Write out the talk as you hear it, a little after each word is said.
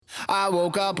I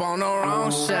woke up on the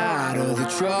wrong side of the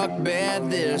truck bed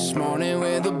this morning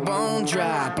with a bone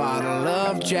dry bottle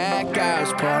of Jack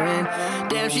Ice pouring.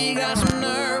 Damn, she got some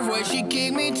nerve where she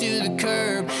kicked me to the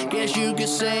curb. Guess you could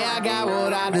say I got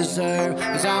what I deserve,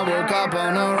 'cause I woke up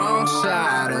on the wrong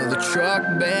side of the truck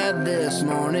bed this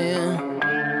morning.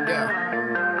 Yeah.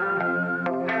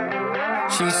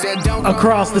 She said, don't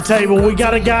Across the table, we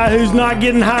got a guy who's not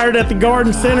getting hired at the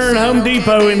Garden Center and Home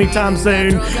Depot anytime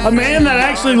soon. A man that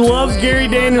actually loves Gary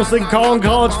Danielson calling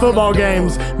college football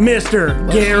games, Mr.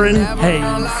 Garen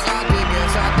Hayes.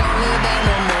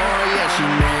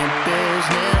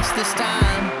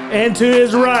 And to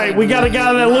his right, we got a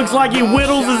guy that looks like he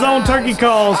whittles his own turkey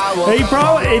calls. He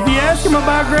probably, if you ask him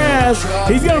about grass,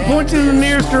 he's going to point you in the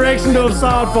nearest direction to a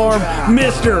sod farm,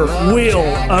 Mr. Will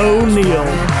O'Neal.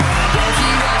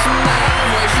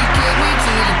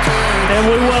 And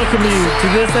we welcome you to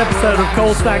this episode of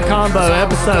Cold Stack Combo,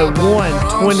 episode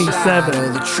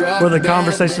 127, where the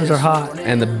conversations are hot.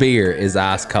 And the beer is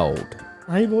ice cold.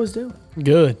 How you boys doing?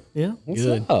 Good. Yeah? What's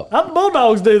Good. up? How'd the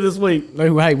Bulldogs do this week?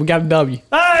 Oh, hey, we got a W.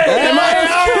 Hey!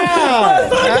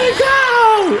 Let's fucking go!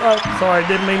 Oh, sorry,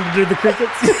 didn't mean to do the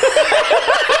crickets.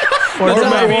 Or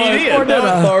maybe you did. Or did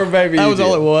I? Or maybe That you was did.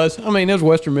 all it was. I mean, it was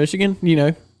Western Michigan, you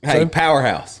know. Hey, So,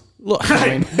 powerhouse. look, I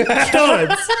mean,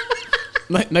 Studs.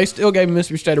 they still gave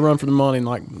Mississippi State a run for the money in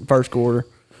like first quarter.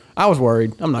 I was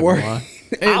worried. I'm not gonna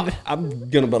lie. I'm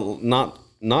gonna, but not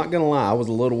gonna lie. I was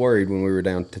a little worried when we were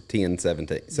down to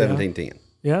 17-10.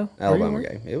 Yeah? Alabama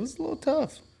game. It was a little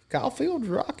tough. Kyle Fields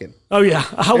rocking. Oh, yeah.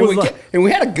 I And was we, like, and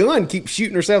we had a gun, keep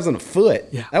shooting ourselves in the foot.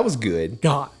 Yeah. That was good.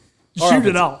 God. Or Shoot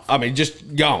it off. I mean,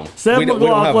 just gone. Seth We don't have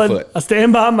a McLaughlin, foot. I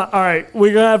stand by my. All right,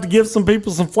 we're gonna have to give some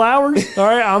people some flowers. All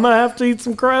right, I'm gonna have to eat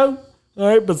some crow. All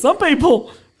right, but some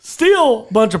people still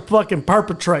a bunch of fucking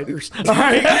perpetrators. All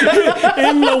right,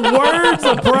 in the words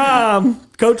of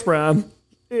Coach Prime,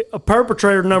 a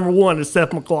perpetrator number one is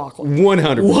Seth McLaughlin.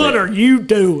 100%. What are you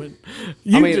doing?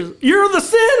 You're the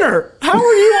center. How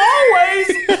are you always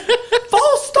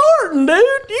false starting, dude?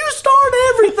 You start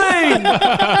everything.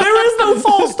 There is no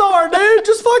false start, dude.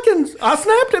 Just fucking. I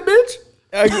snapped it, bitch.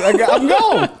 I'm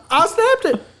gone. I snapped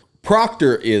it.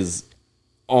 Proctor is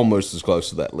almost as close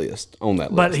to that list, on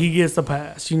that list. But he gets the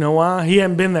pass. You know why? He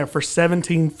hadn't been there for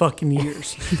 17 fucking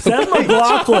years. Seth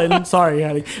McLaughlin, sorry,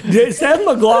 Hattie. Seth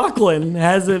McLaughlin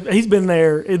he's been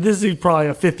there. This is probably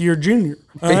a fifth year junior.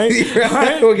 All right? Right? All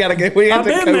right? We got the I've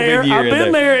been COVID there. year I've in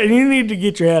been there, and you need to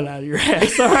get your head out of your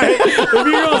ass. All right. If you're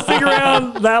gonna stick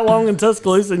around that long in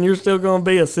Tuscaloosa and you're still gonna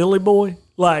be a silly boy,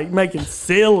 like making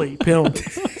silly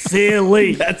penalties,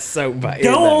 silly. That's so bad.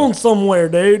 Go on somewhere,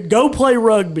 dude. Go play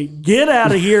rugby. Get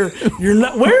out of here. You're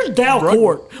not. Where's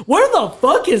Dalcourt? Where the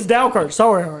fuck is Dalcourt?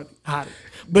 Sorry, Hardy.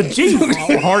 But Jesus,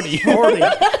 Hardy.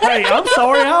 Hey, I'm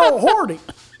sorry, Hardy.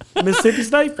 Mississippi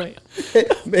State fan.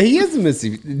 He is a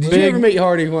Mississippi. Did you ever meet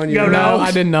Hardy when you were No, out?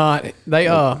 I did not. They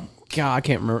God, I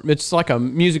can't remember. It's like a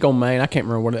music on Maine. I can't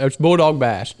remember what it was. Bulldog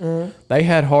Bash. They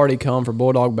had Hardy come for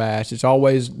Bulldog Bash. It's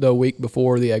always the week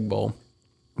before the Egg Bowl,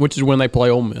 which is when they play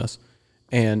Ole Miss.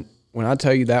 And when I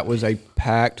tell you that was a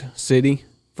packed city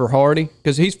for Hardy,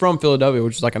 because he's from Philadelphia,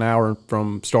 which is like an hour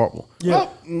from Starkville. Yeah.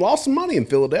 Lost some money in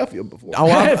Philadelphia before. Oh,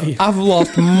 I've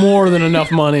lost more than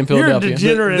enough money in You're a Philadelphia.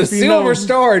 degenerate. The if you Silver know.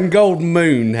 Star and Gold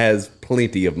Moon has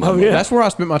plenty of money. Oh, yeah. That's where I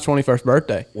spent my 21st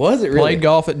birthday. Was it really? Played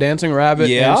golf at Dancing Rabbit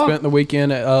Yeah. and spent the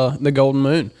weekend at the Golden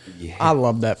Moon. Yeah. I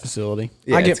love that facility.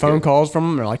 Yeah, I get it's phone good. calls from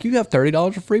them. They're like, you have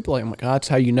 $30 for free play. I'm like, that's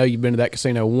how you know you've been to that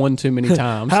casino one too many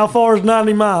times. How far is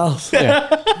 90 miles? Yeah.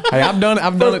 Hey, I've done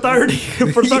For it. 30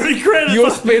 for 30 credits.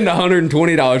 You'll spend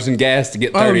 $120 in gas to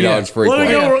get $30 free Let me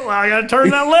play. go. I gotta turn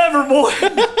that lever, boy.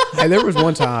 Hey, there was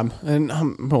one time, and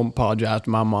I'm going to apologize to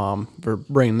my mom for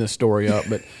bringing this story up,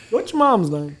 but What's your mom's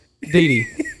name? Dee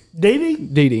Dee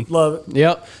Dee? Dee. Love it.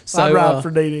 Yep. So, I'd ride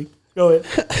for Dee Dee. Go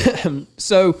ahead.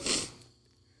 So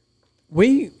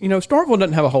Starkville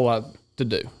doesn't have a whole lot to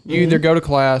do. You either go to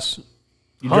class,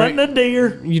 you Hunting drink, a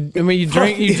deer. you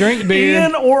drink beer.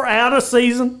 In or out of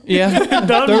season. Yeah,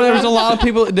 there was a lot of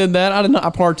people that did that. I did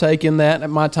not partake in that at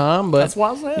my time, but That's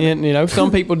why I said it. and,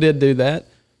 some people did do that.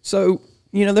 So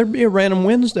there'd be a random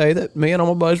Wednesday that me and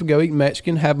all my buddies would go eat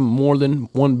Mexican, have more than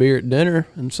one beer at dinner,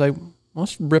 and say,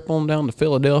 let's rip on down to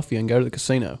Philadelphia and go to the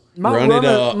casino. Might Run it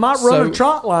up. run a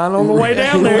trot line on the way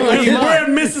down there. We're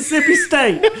in Mississippi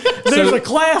State. There's a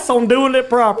class on doing it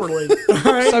properly. All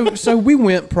right? So we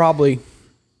went probably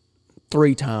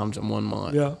 3 times in 1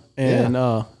 month. Yeah. And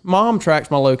Mom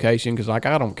tracks my location because, I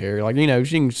don't care.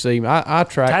 She can see me. I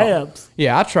track. Tabs.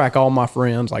 I track all my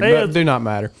friends. Tabs. Do not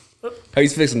matter.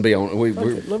 He's fixing to be on.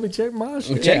 Let me check my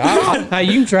shit. Hey,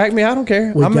 you can track me. I don't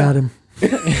care. We got him.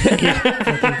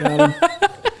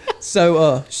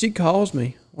 So she calls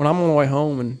me when I'm on the way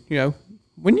home, and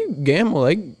when you gamble,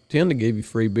 they tend to give you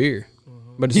free beer,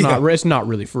 but it's not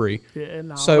really free. Yeah,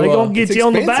 no, So they gonna get It's you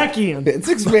on the expensive. back end. It's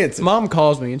expensive. Mom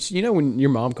calls me, and she, when your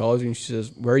mom calls you and she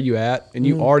says, "Where are you at?" and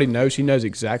you already know, she knows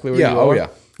exactly where Yeah. you Oh are. yeah.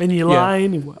 And you lie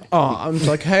anyway. Oh, I'm just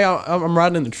like, hey, I'm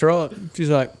riding in the truck. She's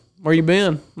like, where you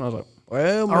been? And I was like,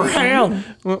 well, Around.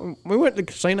 we went to the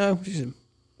casino. She said,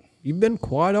 you've been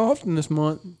quite often this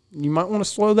month. You might want to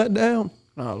slow that down.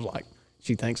 And I was like,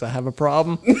 she thinks I have a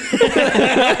problem.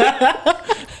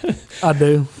 I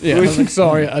do. Yeah, I was like,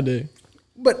 sorry, I do.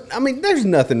 But I mean, there's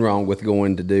nothing wrong with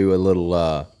going to do a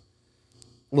little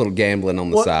gambling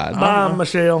on the What? side. Bye,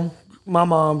 Michelle. My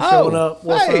mom showing up.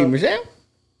 What's hey, up? Michelle.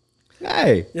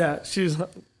 Hey. Yeah, she's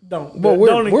don't. Well, we're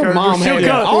don't encourage mom her. She'll heavy.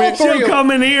 come, All three she'll of-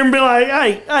 come in here and be like,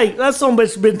 "Hey, that son of a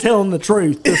bitch has been telling the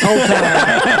truth this whole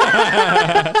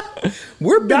time."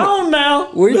 We're Gone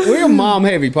now. We're a mom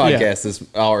heavy podcast this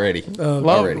already.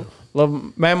 already. Love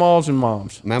mammas and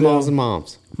moms. Mamas and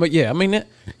moms. But yeah, I mean,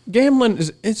 gambling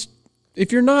it's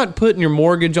if you're not putting your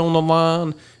mortgage on the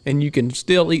line and you can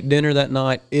still eat dinner that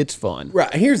night, it's fun.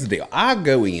 Right. Here's the deal. I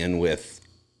go in with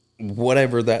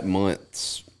whatever that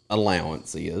month's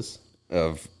allowance is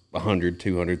of 100,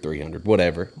 200, 300,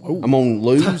 whatever. I'm on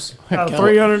lose.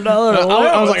 $300.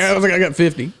 I was like, I got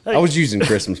 50. I was using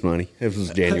Christmas money. It was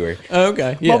January.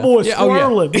 Okay, yeah. My boy's Yeah, oh, yeah.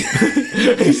 squirreling.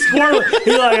 He's squirreling.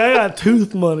 He's like, I got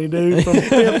tooth money, dude, from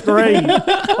 5th grade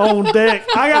on deck.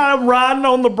 I got him riding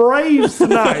on the Braves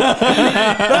tonight.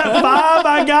 That 5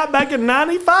 I got back in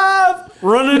 95,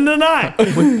 running tonight.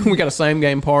 We got a same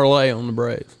game parlay on the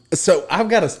Braves. So I've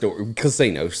got a story.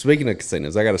 Casino. Speaking of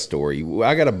casinos, I got a story.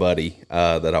 I got a buddy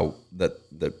that's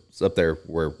up there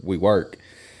where we work.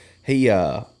 He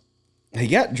got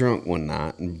drunk one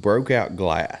night and broke out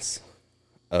glass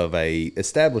of a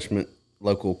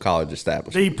local college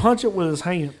establishment. Did he punch it with his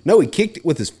hand? No, he kicked it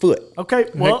with his foot. Okay,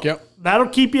 well, yep. that'll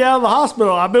keep you out of the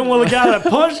hospital. I've been with a guy that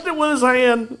punched it with his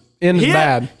hand. And it's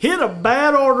bad. Hit a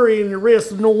bad artery in your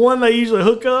wrist. The one they usually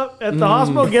hook up at the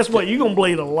hospital. Guess what? You're gonna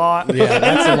bleed a lot. Yeah,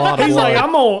 that's a lot of He's blood.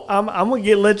 like, I'm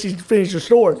gonna let you finish your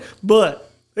story. But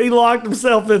he locked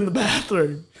himself in the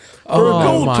bathroom for a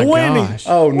cool my 20. gosh.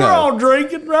 Oh, no. We're all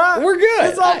drinking, right? We're good.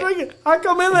 It's all Hey. drinking. I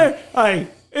come in there. Hey,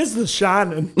 it's The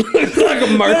Shining. It's like a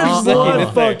murder There's scene.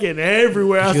 blood fucking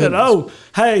everywhere. I said, oh,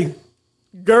 hey,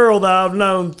 girl that I've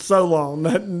known so long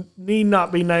that need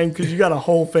not be named because you got a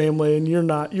whole family and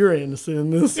you're innocent in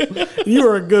this.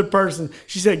 You're a good person.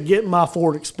 She said, get in my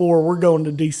Ford Explorer. We're going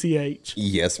to DCH.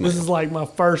 Yes, man. This is like my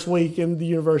first week in the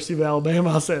University of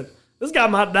Alabama. I said, this guy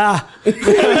might die.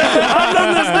 I've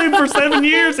known this dude for 7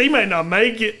 years. He may not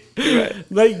make it.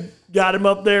 They got him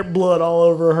up there, blood all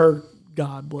over her.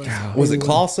 God bless her. Was it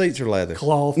cloth seats or leather?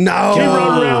 Cloth. No. She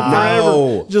rode around forever.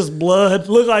 No. Just blood.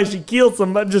 Looked like she killed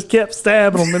somebody. Just kept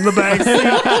stabbing them in the back seat.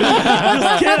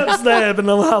 Just kept stabbing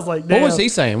them. I was like, damn. What was he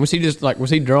saying? Was he just like, was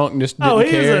he drunk and just didn't Oh,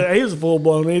 he care? was a full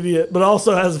blown idiot, but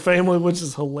also has a family, which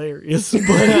is hilarious. But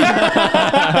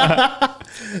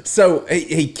So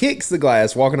he kicks the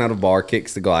glass, walking out of a bar,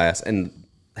 kicks the glass, and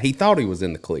he thought he was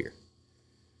in the clear.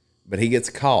 But he gets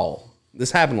a call.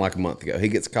 This happened like a month ago. He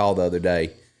gets a call the other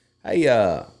day. Hey,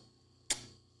 well,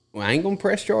 I ain't going to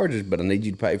press charges, but I need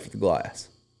you to pay for the glass.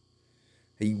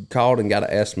 He called and got an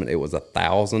estimate. It was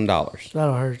 $1,000.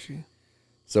 that'll hurt you.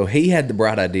 So he had the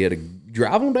bright idea to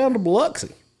drive on down to Biloxi.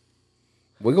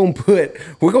 We're gonna put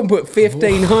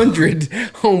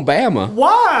 $1,500 on Bama.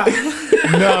 Why?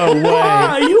 No way.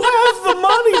 Why? You have the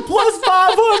money plus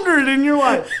 500, and you're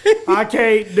like, I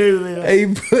can't do this. He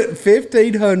put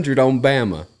 $1,500 on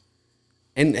Bama,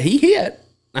 and he hit.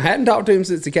 I hadn't talked to him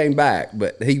since he came back,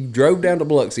 but he drove down to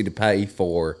Biloxi to pay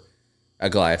for a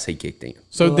glass he kicked in.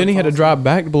 So then he had to drive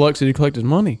back to Biloxi to collect his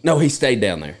money. No, he stayed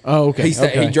down there. Oh, okay,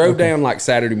 He drove down like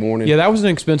Saturday morning. Yeah, that was an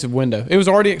expensive window. It was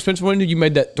already an expensive window. You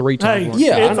made that 3 times. Hey, work.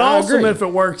 Yeah, it's I awesome agree. if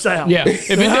it works out. Yeah. If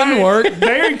it doesn't work,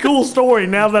 Very cool story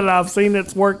now that I've seen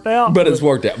it's worked out. but it's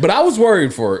worked out. But I was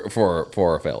worried for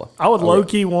a fella. I would low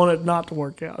key want it not to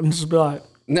work out and just be like,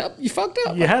 No, you fucked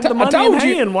up. You had the I money told in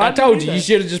you. hand. I Why'd you told do you. You that?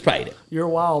 should have just paid it. you're a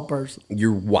wild person.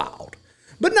 You're wild.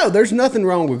 But no, there's nothing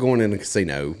wrong with going in a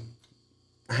casino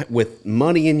with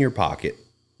money in your pocket,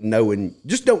 knowing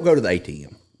just don't go to the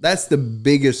ATM. That's the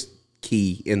biggest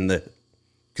key in the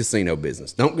casino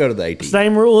business. Don't go to the ATM.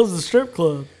 Same rule as the strip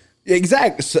club.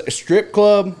 Exact. Strip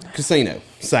club, casino,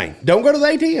 same. Don't go to the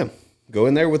ATM. Go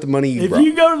in there with the money you If brought.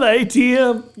 you go to the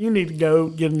ATM, you need to go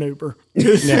get an Uber.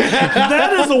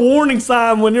 That is a warning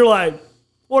sign when you're like,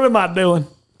 what am I doing?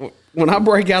 When I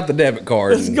break out the debit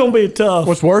card, This is going to be tough.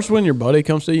 what's worse when your buddy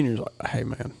comes to you and you're like, hey,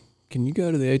 man, can you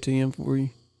go to the ATM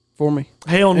for me?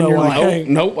 Hell And no, you're I like, can't.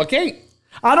 Nope, I can't.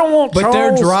 I don't want But they're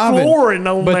Charles driving. flooring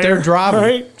on But there. they're driving.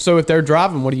 Right? So if they're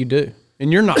driving, what do you do?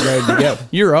 And you're not ready to go.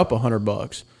 You're up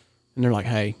 $100, and they're like,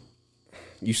 "Hey,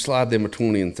 You slide them a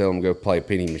 20 and tell them to go play a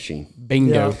penny machine.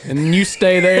 bingo!" Yeah. And you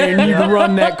stay there and you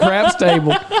run that craps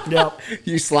table. Yep.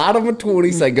 You slide them a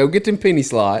 20, say, go get them penny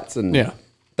slots, and Yeah.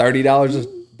 $30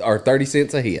 or 30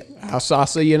 cents a hit. I'll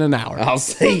see you in an hour. I'll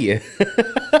see you.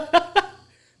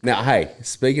 Now, hey,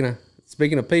 speaking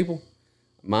of people,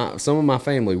 some of my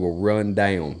family will run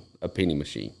down a penny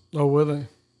machine. Oh, will they?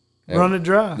 Run it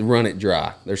dry. Run it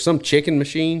dry. There's some chicken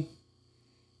machine.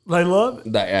 They love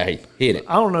it. Hey, hit it.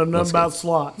 I don't know nothing about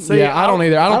slots. See, Yeah, I don't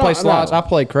either. I don't play don't- slots. no. I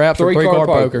play craps or three-card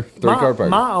poker. Three-card poker.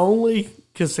 My only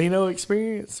casino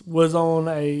experience was on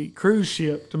a cruise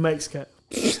ship to Mexico.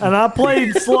 And I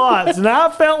played slots, and I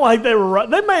felt like they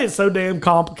made it so damn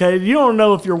complicated. You don't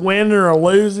know if you're winning or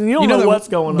losing. You don't know what's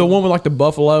going The on. one with like the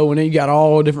buffalo, and then you got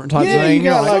all different types of Yeah, things. you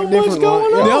got You're like what's different.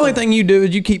 going on? the only thing you do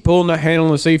is you keep pulling that handle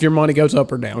to see if your money goes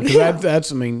up or down. Because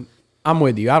that's, I mean, I'm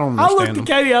with you. I don't I looked understand at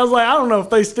them. Katie, I was like, I don't know if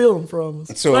they stealing from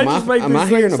us. So They am just make I these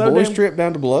hearing things a so boys damn- trip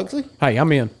down to Biloxi? Hey,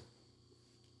 I'm in.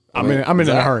 I'm in a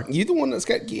Zach, hurry. You the one that's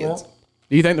got kids.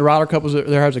 Do you think the Ryder Cup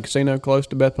there has a casino close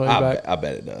to Bethpage back? I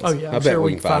bet it does. Oh, yeah, I I'm bet sure we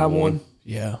we can can find find one. one.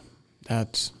 Yeah,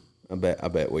 that's. I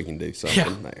bet we can do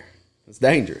something there. It's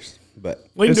dangerous, but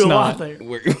We can It's do a not. lot there.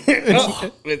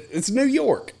 it's New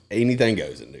York. Anything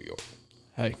goes in New York.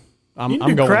 Hey, You I'm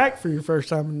do going. crack for your first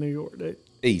time in New York, dude.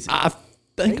 Easy. I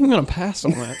think I'm gonna pass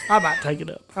on that. I might take it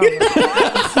up. I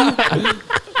don't know.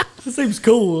 It seems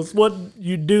cool. It's what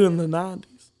you do in the 90s.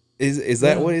 Is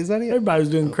that what is that it? Everybody was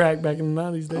doing crack back in the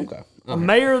 90s, dude. Okay. The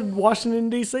mayor of Washington,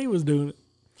 D.C. was doing it.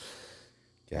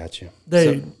 Gotcha.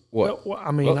 Dude. So, what?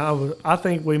 I mean, I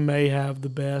think we may have the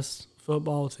best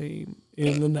football team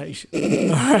in the nation.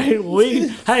 All right.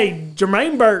 Hey,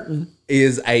 Jermaine Burton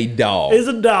Is a dog. is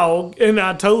a dog, and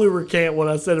I totally recant what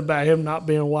I said about him not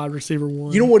being a wide receiver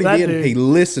one. You know what he That did? dude- He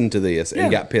listened to this Yeah.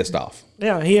 and got pissed off.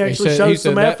 Yeah, he He actually said, showed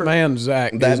some that effort. man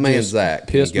Zach. That is man just Zach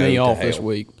pissed can me go to off this hell.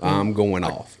 week. I'm going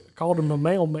off. Called him a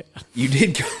mailman. You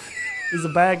did go. He's a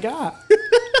bad guy.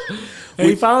 And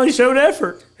he finally showed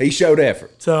effort. He showed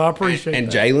effort. So I appreciate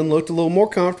And that. Jalen looked a little more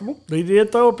comfortable. He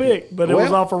did throw a pick, but it was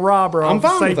Well, off a robber. I'm off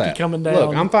fine with safety that. coming down.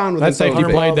 Look, I'm fine with That him safety throwing a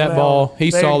pick. played that Very ball. He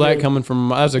saw that good. coming from.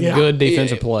 That was a Yeah. good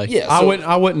defensive Yeah, play. yeah, I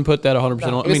so- wouldn't put that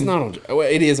 100% on. I It's mean, not on. Well,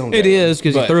 it is on. it Jalen, is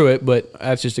because he but threw it, but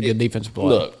that's just a good defensive play.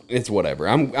 Look, it's whatever.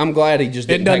 I'm glad he just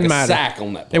it didn't doesn't take a matter. sack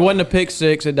on that play. It wasn't a pick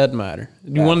six. It doesn't matter.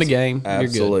 You won the game. You're good.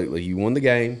 Absolutely. You won the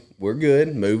game. We're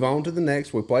good. Move on to the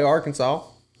next. We play Arkansas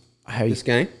Hey, this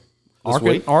game. This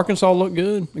week. Arkansas looked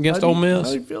good against Ole How Miss.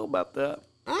 do you feel about that?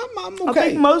 I'm I okay.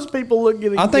 think most people look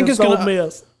good I against think it's Ole gonna-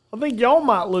 Miss. I think y'all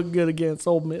might look good against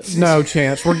Ole Miss. No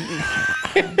chance.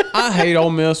 I hate Ole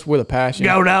Miss with a passion.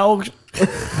 Go Dogs.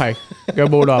 Hey, go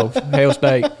Bulldogs. Hail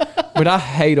State. But I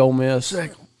hate Ole Miss,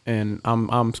 and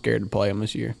I'm scared to play them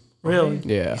this year. Really?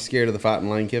 Yeah, Scared of the fighting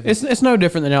Lane Kiffin? it's no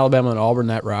different than Alabama and Auburn,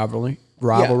 that rivalry.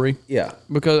 Yeah.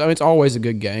 Because I mean, it's always a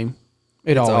good game.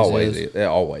 It It's always is.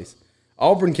 always.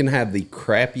 Auburn can have the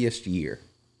crappiest year.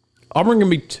 Auburn can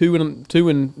be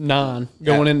 2-9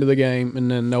 going into the game, and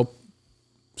then they'll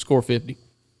score 50.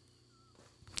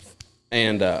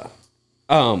 And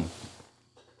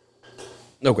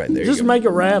okay, there Just you go. make it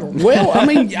rattle. Well, I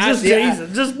mean, Just tease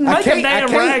it. Just make a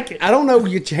damn racket. I don't know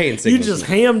your hand You signals. just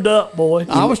hammed up, boy.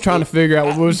 I was trying to figure out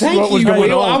what was Thank going you,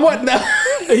 Will. I on. wasn't.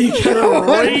 You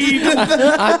gotta read.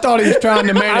 I thought he was trying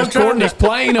to manage trying Courtney's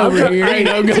plane over here. You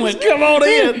know, going, Come on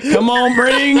in. come on,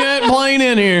 bring that plane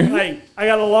in here. Hey, I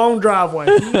got a long driveway.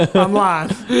 I'm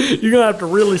lying. You're gonna have to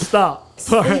really stop.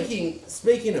 All right.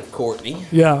 Speaking of Courtney,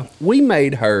 Yeah. we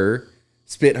made her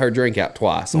spit her drink out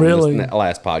twice on Really? this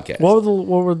last podcast. What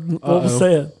was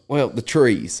said? Well, the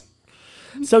trees.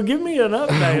 So give me an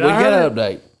update. We I got heard-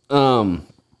 an update.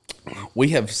 We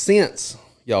have since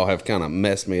y'all have kind of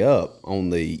messed me up on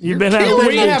the. You've been killing out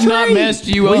We there. the have not trees. messed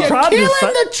you You're up. tried to killing sa-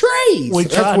 the trees. We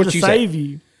That's tried what to you save said.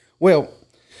 you. Well,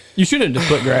 You should have just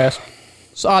put grass.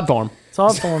 Sod farm.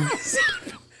 Sod farm.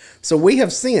 so we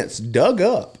have since dug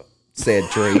up said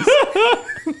trees.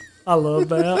 I love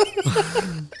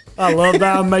that. I love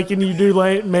that I'm making you do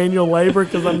manual labor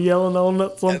because I'm yelling on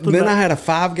that something. Then I had a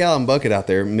 5-gallon bucket out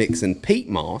there mixing peat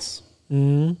moss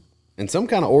and some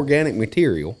kind of organic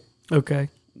material, Okay.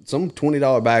 some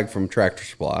 $20 bag from Tractor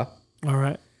Supply, All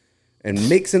right. and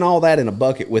mixing all that in a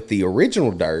bucket with the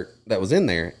original dirt that was in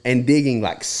there and digging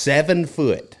like 7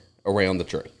 foot around the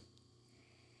tree.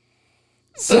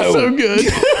 So good.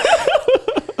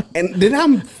 And did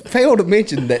I fail to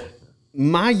mention that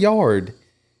my yard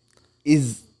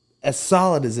is as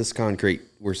solid as this concrete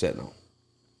we're sitting on?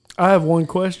 I have one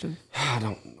question. I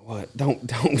don't. What?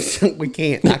 Don't. We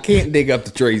can't. I can't dig up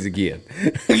the trees again.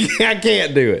 I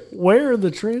can't do it. Where are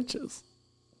the trenches?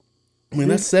 I mean,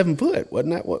 that's 7 foot,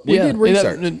 wasn't that? What we did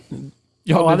research.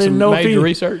 Y'all I did didn't some know if major he-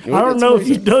 research. I don't know if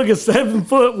you dug a 7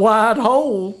 foot wide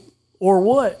hole or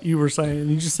what you were saying.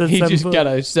 You just said He 7 just foot. got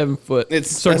a 7 foot It's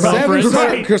a 7 circumference.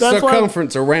 Right. foot That's why-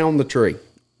 circumference around the tree.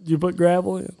 You put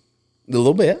gravel in. A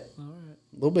little bit. A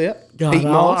little bit. God, Peat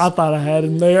moss. I thought I had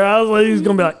him there. I was like, he's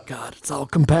gonna be like, God, it's all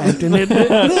compact, and it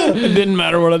It didn't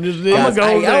matter what I just did. I'm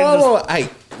gonna go Hey, over there and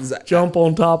hey, Zach, jump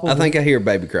on top of I it. think I hear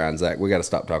baby crying, Zach. We got to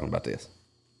stop talking about this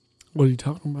What are you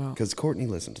talking about? because Courtney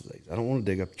listened to these. I don't want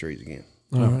to dig up the trees again.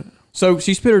 All right. So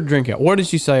she spit her drink out. What did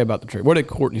she say about the tree? What did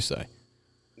Courtney say?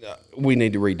 We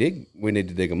need to redig. We need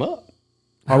to dig them up.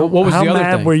 What was How the other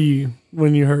mad thing? were you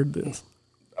when you heard this?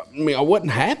 I mean, I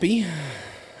wasn't happy.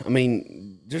 I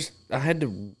mean, just I had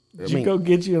to. Did you go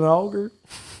get you an auger?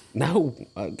 No,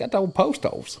 I got the old post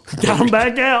holes. Got him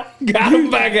back out. Got them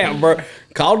back out, bro.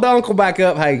 Called the uncle back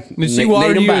up. Hey, Did she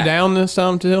water you down this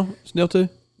time still too?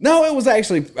 No, it was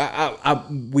actually.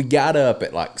 We got up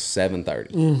at like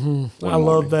 7:30. Mm-hmm. I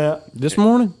love that. This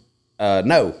morning?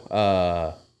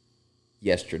 No,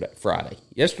 yesterday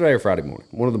or Friday morning,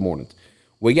 one of the mornings.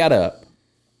 We got up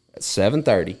at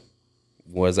 7:30.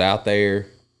 Was out there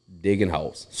digging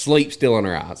holes. Sleep still in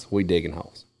our eyes. We digging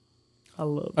holes. I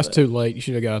love That's that. too late. You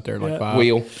should have got out there at like 5.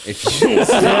 Will, if you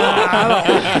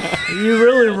You're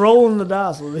really rolling the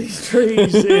dice with these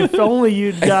trees. If only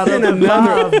you'd got up at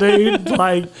 5, dude.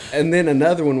 Like, And then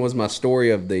another one was my story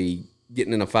of the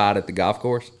getting in a fight at the golf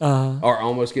course, or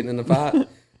almost getting in a fight.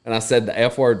 And I said the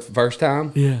F word first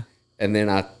time. yeah. And then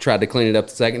I tried to clean it up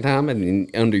the second time, and then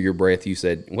under your breath you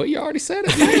said, "Well, you already said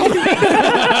it."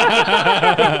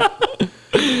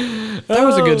 That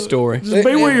was a good story. Just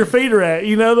be where your feet are at.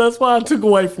 You know, that's why I took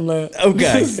away from that.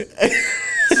 Okay.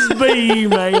 Just be you,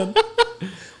 man.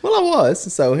 Well, I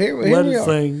was. So here Let we it are.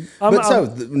 sing.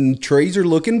 The trees are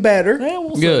looking better. Yeah,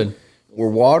 we'll see. Good. We're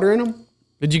watering them.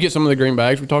 Did you get some of the green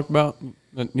bags we talked about?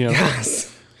 You know,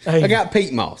 Hey, I got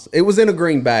peat moss. It was in a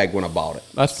green bag when I bought it.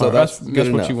 That's so fine. that's That's good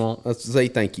what enough. you want. Let's say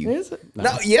thank you. is it?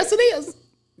 No, yes it is.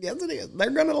 Yes it is. They're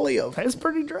gonna live. It's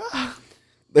pretty dry.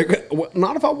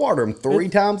 Not if I water them 3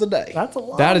 times a day. That's a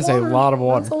lot. That of is a water. lot of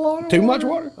water. That's a lot. Of Too much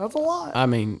water? That's a lot. I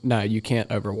mean, no, you can't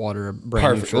overwater a brand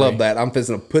new Perfect. tree. Love that. I'm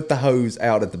fixing to put the hose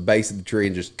out at the base of the tree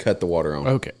and just cut the water on.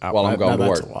 Okay. While I'm going to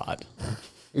that's work. a lot.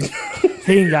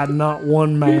 He ain't got not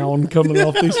one mound coming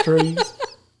off these trees.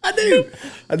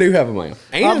 I do have a man.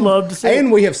 And, I'd love to see And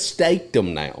it. we have staked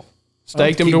them now.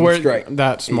 Staked them keep to 'em where straight.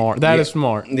 that's smart. That is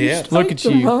smart. Yeah. Look at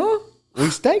Staked 'em, you. huh? We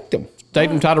staked them. Staked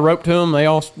them, tied a rope to them. They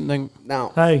all.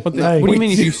 Now, Hey, What hey, do you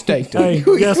mean if you staked them? hey,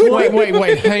 guess what?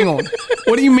 Wait, hang on.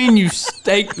 What do you mean you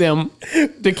staked them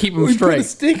to keep them we put a straight?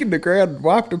 stick in the ground and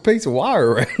wiped a piece of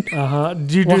wire around.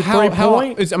 Did you do Well, how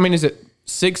 3-point? is it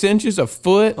 6 inches, a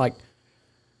foot? Like,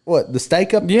 What, the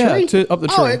stake up the Yeah, tree? up the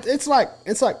Oh, tree. it's like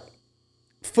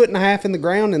 1.5 feet in the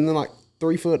ground and then like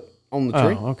 3 foot on the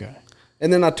tree. oh, okay.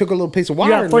 And then I took a little piece of wire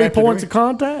You got and 3 wrapped it points of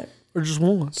around. contact or just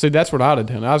one? See, that's what I'd have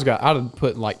done. I'd have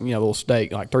put like, a little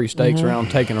stake, like 3 stakes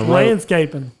around, taking a rope.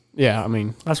 Landscaping. Yeah, I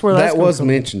mean, That's where that's That gonna was come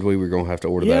mentioned we were going to have to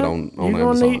order that on you're gonna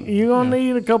Amazon. You're gonna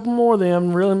need a couple more of them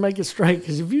and really make it straight.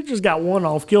 Because if you just got one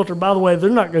off kilter, by the way, they're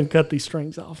not gonna cut these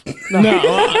strings off. No,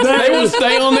 they will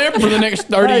stay on there for the next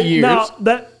 30 Hey, years. No,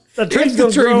 the tree's the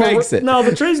gonna tree grow. makes it. No,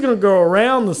 the tree's gonna grow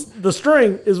around the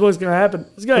string. Is what's gonna happen.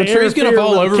 It's gonna The tree's going to interfere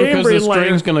fall with over because the Cambrian layer.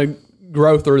 string's going to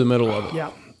grow through the middle of it.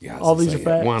 Yeah. Yeah, I was All gonna these are say,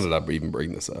 facts. Why did I even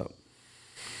bring this up?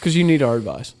 Because you need our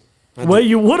advice. Well,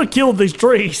 you would have killed these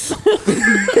trees.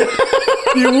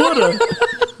 You would have.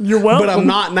 You're welcome. But I'm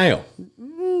not now.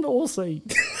 We'll see.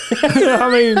 I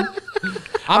mean,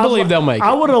 I believe they'll make it.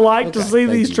 I would have liked to see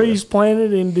thank these you, trees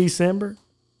planted in December,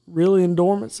 really in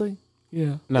dormancy.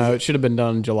 Yeah. No, it should have been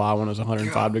done in July when it was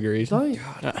 105 degrees. Dang.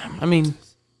 I mean,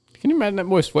 can you imagine that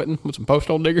boy sweating with some post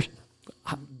hole diggers?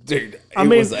 Dude, I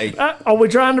mean, are we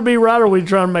trying to be right or are we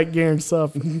trying to make Garen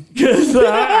suffer? Because we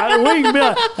can be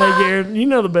like, hey, Garen, you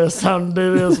know the best time to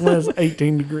do this when it's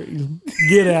 18 degrees.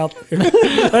 Get out there.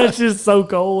 That's just so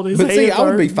cold. His but see, hands I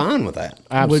would be hurt. fine with that.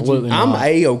 Absolutely I'm not.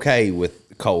 A-okay with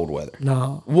cold weather.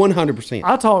 No. 100%.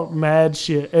 I talk mad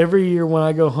shit every year when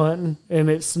I go hunting and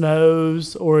it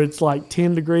snows or it's like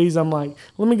 10 degrees. I'm like,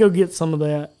 let me go get some of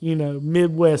that,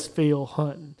 Midwest feel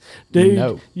hunting. Dude,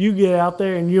 No. you get out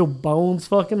there and your bones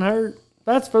fucking hurt.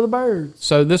 That's for the birds.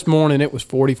 So this morning it was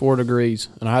 44 degrees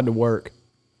and I had to work.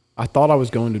 I thought I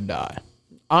was going to die.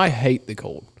 I hate the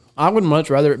cold. I would much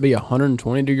rather it be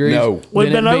 120 degrees. No.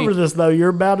 We've than been it be- over this, though. You're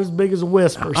about as big as a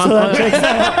whisper. So that checks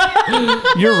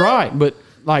out. You're right, but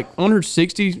like under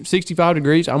 60, 65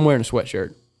 degrees, I'm wearing a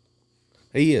sweatshirt.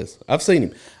 He is. I've seen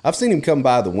him. I've seen him come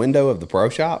by the window of the pro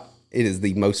shop. It is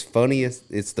the most funniest.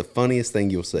 It's the funniest thing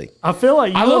you'll see. I feel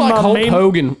like I look like Hulk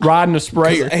Hogan riding a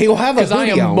sprayer. He'll have a Because I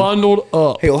hoodie am on. bundled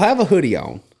up. He'll have a hoodie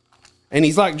on, and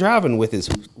he's like driving with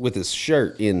his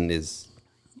shirt in his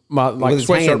My like with his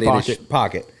sweatshirt hand in pocket. his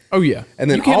pocket. Oh yeah, And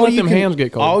then you can't all let them hands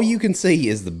get cold. All you can see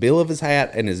is the bill of his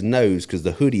hat and his nose because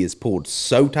the hoodie is pulled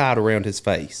so tight around his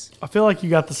face. I feel like you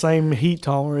got the same heat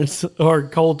tolerance or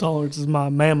cold tolerance as my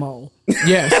mammo.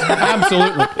 Yes,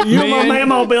 absolutely. You and my Man,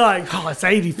 mammo be like, oh, it's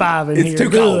 85 in It's here. too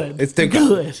Good. cold. It's too cold.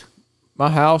 good. my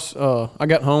house. I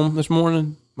got home this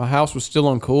morning. My house was still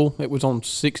on cool. It was on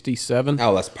 67.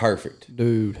 Oh, that's perfect.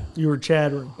 Dude, You were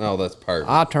chattering. Oh, that's perfect.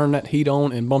 I turned that heat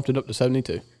on and bumped it up to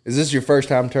 72. Is this your first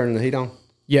time turning the heat on?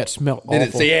 Yeah, it smelled Did it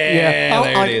awful. say- yeah,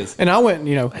 there it is. And I went,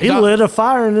 you know, He 'cause lit a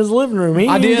fire in his living room. He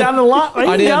I ain't did. got a lot. He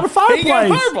I ain't did. got a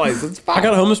fireplace. It's fine. I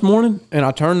got home this morning and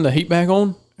I turned the heat back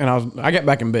on and I got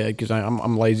back in bed because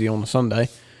I'm lazy on a Sunday.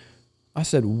 I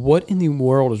said, "What in the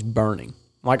world is burning?"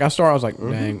 Like I was like,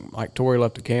 "Dang!" Like Tori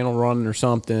left a candle running or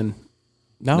something.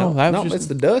 No, that was it's just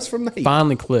the dust from the heat.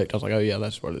 finally clicked. I was like, "Oh yeah,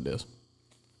 that's what it is."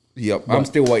 Yep, I'm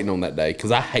still waiting on that day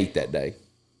because I hate that day.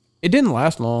 It didn't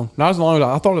last long. Not as long as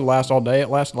I thought it'd last all day. It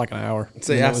lasted like an hour.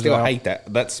 See, And I it was still out. hate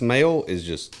that. That smell is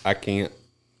just, I can't.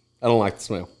 I don't like the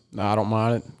smell. No, I don't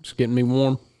mind it. It's getting me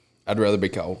warm. I'd rather be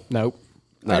cold. Nope.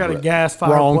 I got a I'd gas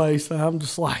Wrong. fireplace. And I'm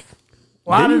just like,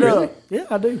 light Do it you really? up. Yeah,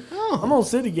 I do. I'm on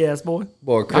city gas, boy.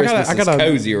 Boy, Christmas I is gotta-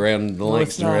 cozy around the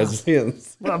Langston nice.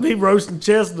 residence. I be roasting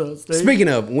chestnuts, dude. Speaking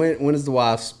of, when is the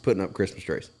wife putting up Christmas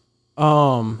trees?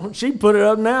 She'd put it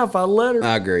up now if I let her.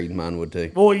 I agreed. Mine would too.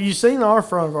 Boy, you seen our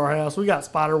front of our house. We got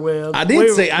spider webs. I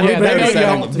did see. I did yeah, notice that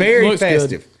that. looks Very good.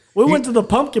 festive. We went to the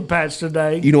pumpkin patch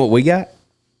today. You know what we got?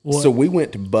 What? So we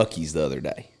went to Bucky's the other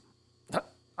day.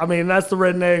 I mean, that's the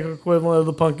redneck equivalent of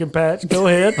the pumpkin patch. Go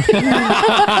ahead.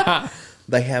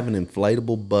 They have an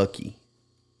inflatable Bucky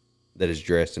that is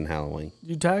dressed in Halloween.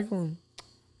 You tackle him.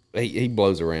 He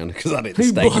blows around because I didn't He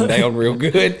stake him blows. down real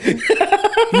good.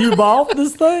 You bought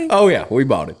this thing? Oh yeah, we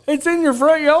bought it. It's in your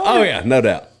front yard? Oh yeah, no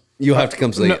doubt. You'll have to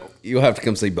come see it. You'll have to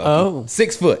come see Bucky. Oh.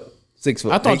 6 foot. 6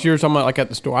 foot. I thought you were talking about like at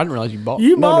the store. I didn't realize you bought.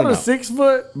 You No, bought no, a no. 6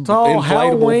 foot tall Inflatable.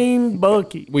 Halloween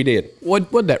Bucky. We did.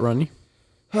 What'd that run you?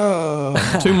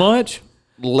 Too much?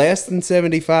 Less than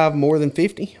 75, more than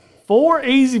 50. 4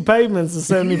 easy payments of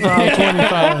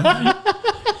 75.25.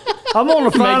 I'm on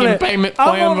a finance payment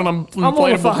plans on an I'm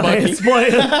on a inflatable finance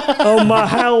plan on my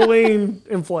Halloween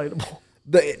inflatable.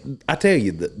 I tell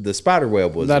you, the spider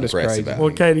web was That is impressive. crazy. out Well,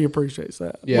 here. Katie appreciates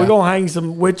that. Yeah. We're gonna hang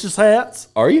some witches' hats.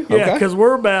 Are you? Yeah, Okay. because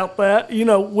we're about that. You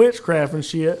know, witchcraft and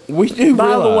shit. We do By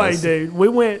the way, realize. dude, we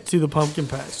went to the pumpkin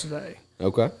patch today.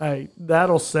 Okay. Hey,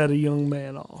 that'll set a young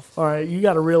man off. All right, you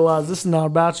got to realize this is not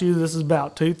about you. This is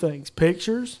about 2 things: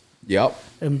 pictures Yep.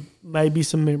 and maybe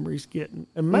some memories getting,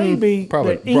 and maybe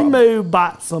probably- the emu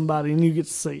bites somebody and you get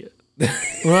to see it.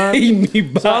 Right? You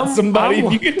bought somebody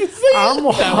I'm- you get to see. I'm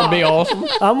That would be awesome.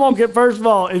 I'm gonna get, first of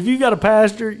all, if you got a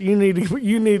pasture, you need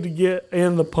to get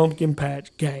in the pumpkin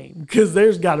patch game because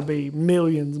there's got to be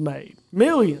millions made,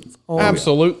 millions. On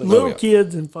Absolutely. little Oh, yeah.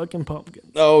 kids and fucking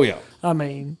pumpkins. Oh yeah. I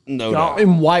mean, No y'all- doubt.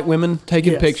 And white women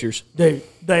taking yes. pictures. Dude,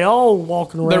 they all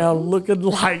walking around looking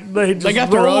like they just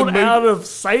got their rolled ugly- out of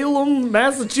Salem,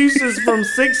 Massachusetts from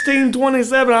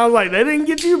 1627. I was like, they didn't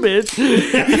get you, bitch.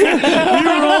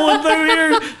 You're rolling through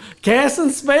here casting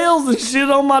spells and shit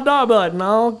on my dog. But like,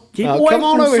 no, keep No, away come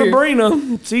on from over here.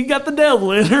 Sabrina. She got the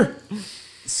devil in her.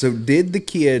 So did the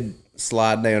kid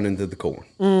slide down into the corn?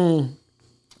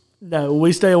 No,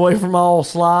 we stay away from all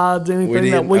slides, anything that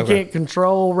didn't? we Okay. can't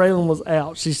control. Raylan was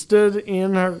out. She stood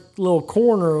in her little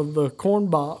corner of the corn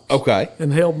box Okay.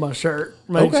 and held my shirt.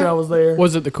 Made Okay. sure I was there.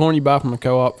 Was it the corn you buy from the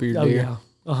co-op for your Oh, deer? yeah.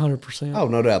 100%. Oh,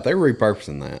 no doubt. They're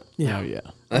repurposing that. yeah. Oh, yeah.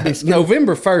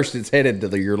 November 1st, it's headed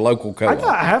to your local co-op. I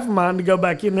got half of mine to go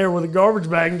back in there with a garbage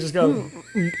bag and just go.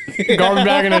 Garbage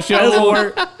bag and a This'll shovel.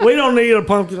 work. We don't need a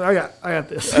pumpkin. I got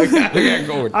this. I got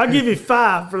corn. I'll give you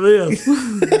 5 for this.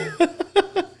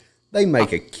 They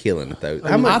make a killing at those.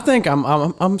 How I much? think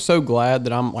I'm so glad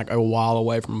that I'm like a while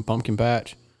away from a pumpkin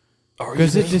patch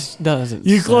because it just doesn't.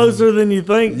 You sound- closer than you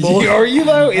think, boy. Are you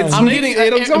though? It's I'm sneak- getting.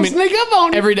 It'll I mean, sneak up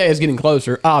on you. Every day is getting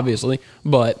closer, obviously,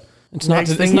 but it's not. Next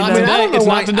It's thing not you know- today. It's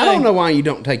not I don't today know why you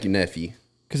don't take your nephew.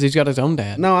 because he's got his own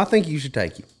dad. No, I think you should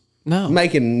take him. No,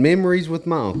 Making memories with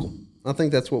my uncle. I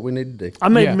think that's what we need to do. I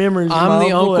made Yeah. memories. With I'm my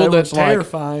the uncle uncle that that's was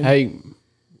terrifying. like, hey,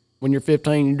 when you're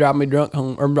 15, you drive me drunk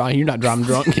home, or you're not driving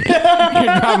drunk. You're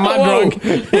driving my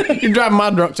drunk. You're driving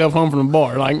my drunk self home from the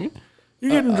bar. Like,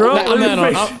 You're getting drunk.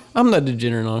 I'm the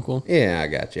degenerate uncle. Yeah, I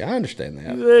got you. I understand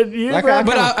that.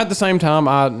 But at the same time,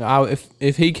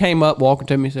 if he came up walking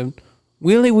to me and said,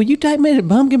 "Willie, will you take me to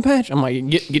pumpkin patch?" I'm like,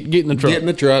 "Get in the truck. Get in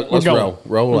the truck. Let's roll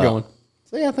We're out." going.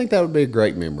 See, I think that would be a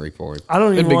great memory for him. I don't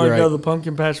even It'd be want to great. go to the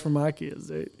pumpkin patch for my kids,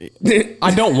 dude.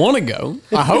 I don't want to go.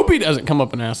 I hope he doesn't come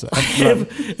up and ask that.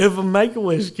 If a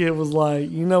Make-A-Wish kid was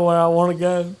like, you know where I want to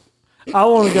go? I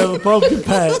want to go to the pumpkin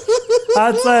patch.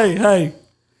 I'd say, hey,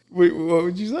 Wait, what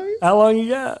would you say? how long you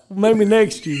got? Maybe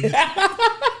next year.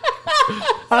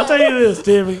 I'll tell you this,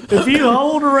 Timmy. If you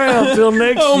hold around till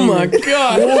next year, Oh my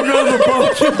God. we'll go to the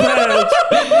pumpkin patch.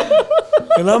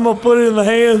 And I'm going to put it in the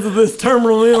hands of this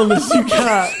terminal illness you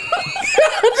got.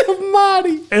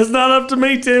 Mighty. It's not up to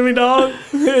me, Timmy, dog.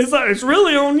 It's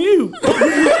really on you.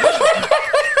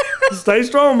 Stay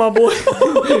strong, my boy.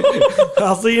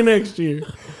 I'll see you next year.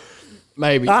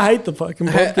 Maybe. I hate the fucking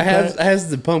pumpkin patch. Has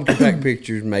the pumpkin pack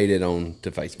pictures made it on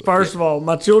to Facebook? First of all,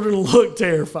 my children look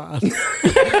terrified.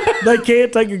 They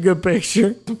can't take a good picture.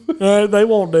 They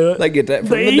won't do it. They get that from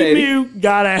the the daddy. emu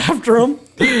got after them.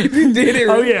 Did it?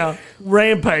 Oh yeah,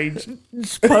 rampage,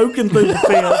 just poking through the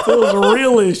fence. It was a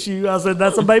real issue. I said,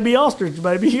 "That's a baby ostrich,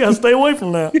 baby. You gotta stay away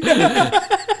from that."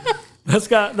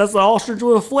 That's an ostrich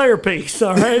with a flare piece.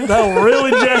 All right, that'll really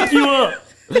jack you up.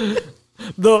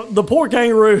 The poor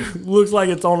kangaroo looks like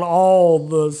it's on all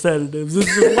the sedatives. It's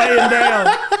just laying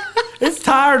down. It's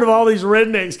tired of all these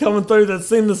rednecks coming through that's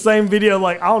seen the same video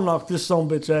like, I'll knock this son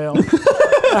of a bitch out.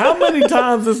 How many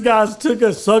times this guy's took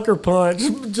a sucker punch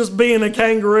just being a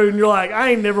kangaroo and you're like,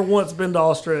 I ain't never once been to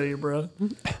Australia, bro.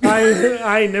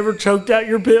 I ain't never choked out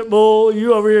your pit bull.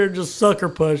 You over here just sucker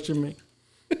punching me.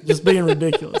 Just being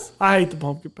ridiculous. I hate the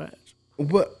pumpkin patch.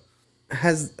 What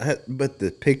but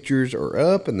the pictures are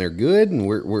up and they're good and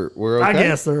we're okay. I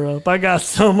guess they're up. I got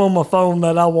some on my phone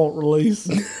that I won't release.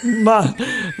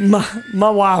 My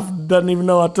wife doesn't even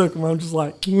know I took them. I'm just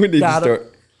like, We need to got it. start.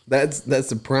 That's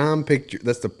the prime picture.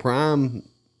 That's the prime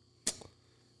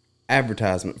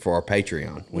advertisement for our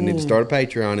Patreon. We need to start a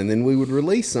Patreon and then we would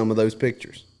release some of those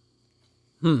pictures.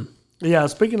 Yeah,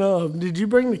 speaking of, did you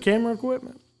bring the camera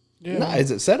equipment? Yeah. No,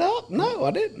 is it set up? No,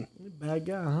 I didn't. Bad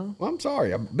guy, huh? Well, I'm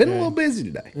sorry. I've been a little busy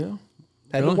today. Yeah.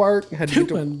 Had to work. Had to get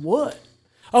to Doing what?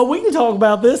 Oh, we can talk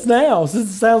about this now since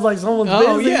it sounds like someone's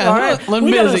Oh, busy. yeah, All right. I'm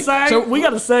we busy. We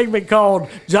got a segment called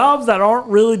Jobs That Aren't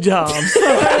Really Jobs. You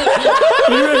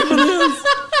ready for this?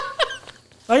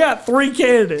 I got 3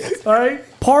 candidates, all right?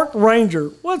 Park ranger.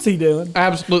 What's he doing?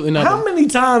 Absolutely nothing. How many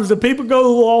times do people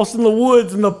go lost in the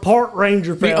woods and the park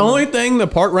ranger found The them? only thing the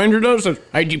park ranger does is,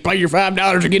 hey, did you pay your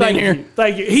 $5 to get in here?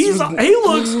 Thank you. He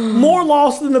looks more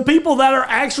lost than the people that are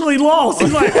actually lost.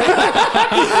 He's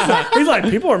like,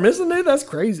 people are missing, dude. That's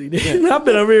crazy, dude. I've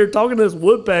been over here talking to this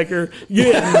woodpecker,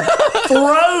 getting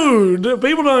throwed.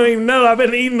 People don't even know I've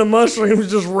been eating the mushrooms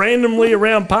just randomly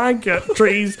around pine cut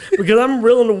trees because I'm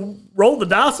willing to roll the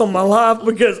dice on my life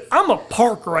because I'm a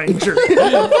park ranger.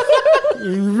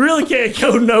 You really can't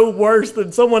go no worse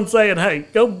than someone saying, hey,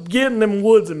 go get in them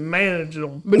woods and manage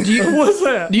them. But what's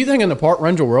that? Do you think in the park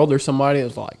ranger world there's somebody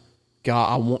that's like,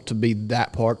 God, I want to be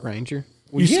that park ranger?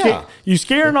 You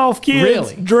scaring off kids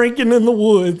Really? drinking in the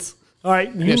woods. All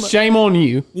right. Yeah, shame on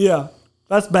you. Yeah,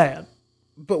 that's bad.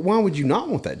 But why would you not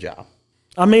want that job?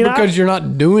 I mean, Because you're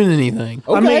not doing anything.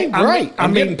 Okay, great.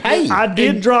 I'm getting paid. I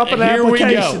did drop an here we go.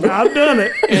 application. I've done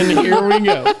it. And here we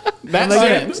go. That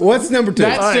sentence. What's number 2?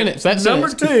 That sentence. That Number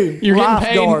sentence. 2, You're getting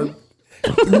lifeguard.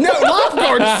 No,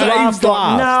 lifeguard saves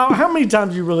lives. Now, how many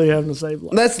times you really having to save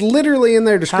lives? That's literally in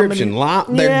their description.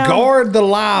 They guard the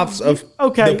lives of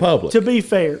the public. To be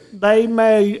fair, they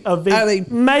may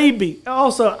maybe.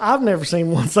 Also, I've never seen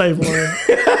one save one.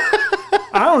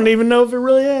 I don't even know if it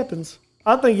really happens.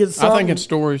 I think it's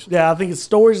stories. Yeah, I think it's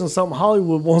stories and something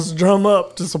Hollywood wants to drum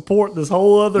up to support this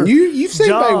whole other. You've seen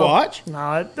job. Baywatch.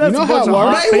 No, that's You know a bunch how of it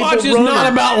works. hot people Baywatch is running.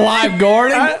 not about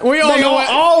lifeguarding. We all know it.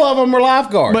 All of them are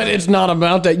lifeguards. But it's not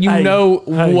about that. You Hey, know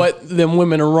hey. what them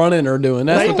women are running or doing.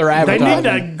 That's what they're advertising.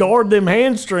 They need to guard them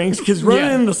hamstrings because running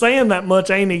Yeah. in the sand that much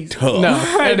ain't easy. No,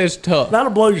 it is tough.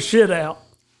 That'll blow your shit out.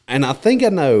 and I think I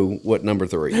know what number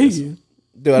 3 is. Hey.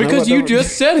 Do I know Because what you number-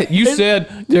 just said it. You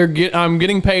said I'm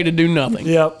getting paid to do nothing.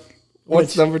 Yep.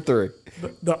 What's number 3?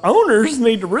 The owners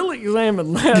need to really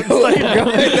examine that.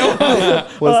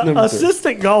 What's number 3?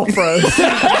 Assistant golf pros.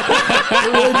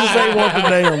 It really just ain't worth a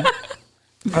damn.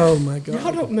 Oh my I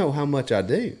god. don't know how much I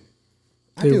do.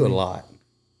 I do a lot.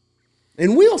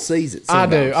 And Will sees it I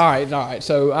sometimes. do. All right.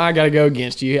 So I got to go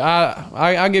against you.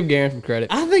 I give Garen some credit.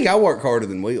 I think I work harder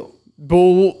than Will.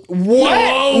 Bull.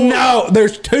 What? No,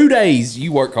 there's 2 days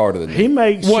you work harder than me. He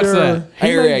makes What's sure that?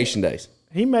 Aeration days.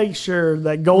 He makes sure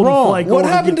that golden Wrong. flake. What order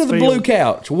happened to gets the filled. blue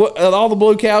couch? What all the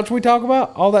blue couch we talk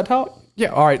about? All that talk? Yeah,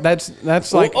 all right. That's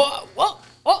like.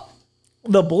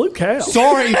 The blue cow.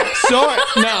 Sorry. No.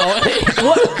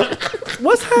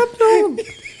 What's happening?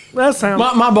 That sounds.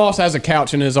 My boss has a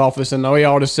couch in his office, and we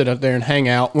all just sit up there and hang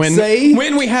out.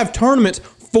 When we have tournaments,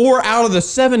 4 out of the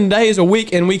 7 days a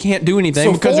week, and we can't do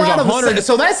anything because there's 100.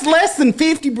 So that's less than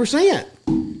 50%.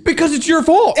 Because it's your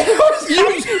fault.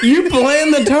 you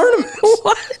plan the tournament.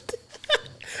 What?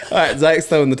 All right, Zach's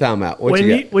throwing the timeout. What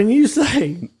you got? When you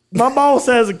say my boss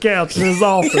has a couch in his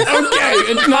office, Okay,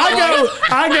 it's not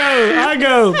I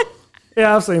go.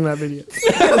 Yeah, I've seen that video.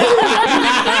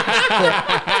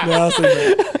 Yeah, I've seen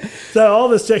that. So all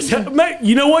this checks out. Mate,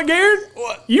 you know what, Garrett?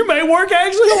 You may work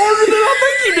actually harder than I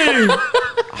think you do.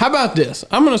 How about this?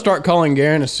 I'm going to start calling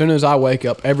Garen as soon as I wake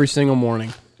up every single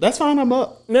morning. That's fine. I'm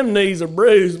up. Them knees are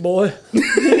bruised, boy. You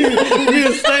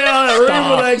just stay out of that room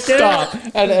with that couch.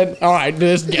 Stop. All right,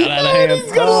 this got out of hand.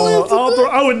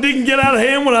 It didn't get out of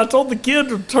hand when I told the kid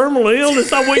to terminal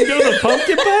illness I wouldn't go to the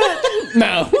pumpkin patch.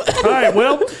 No. All right,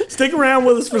 well, stick around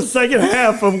with us for the second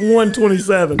half of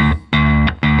 127.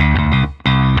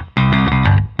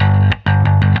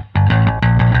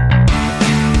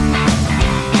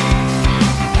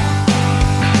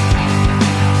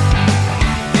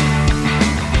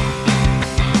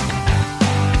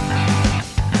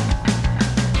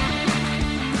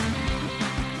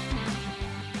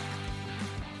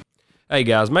 Hey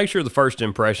guys, make sure the first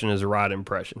impression is the right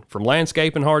impression. From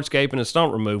landscaping, hardscaping, and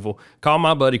stump removal, call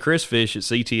my buddy Chris Fish at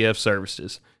CTF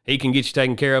Services. He can get you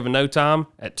taken care of in no time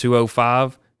at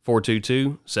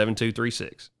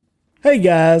 205-422-7236. Hey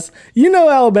guys, you know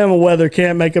Alabama weather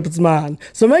can't make up its mind,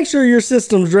 so make sure your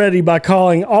system's ready by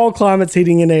calling All Climates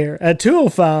Heating and Air at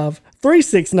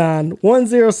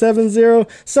 205-369-1070,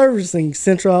 servicing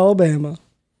Central Alabama.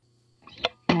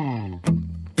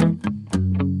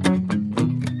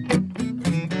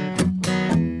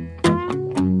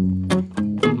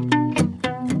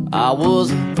 I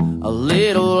was a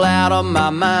little out of my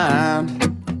mind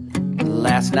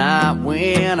last night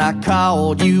when I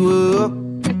called you up.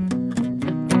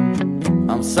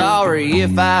 I'm sorry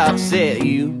if I upset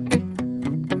you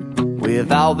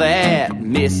with all that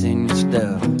missing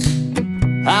stuff.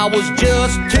 I was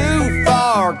just too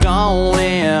far gone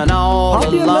and all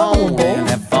alone when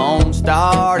that phone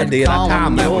started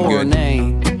calling your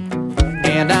name.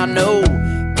 And I know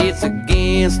it's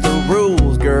against the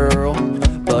rules, girl,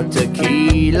 but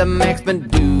tequila makes me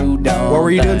do dumb. What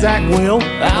were you doing, Zach? Will?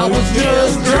 I was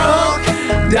just drunk,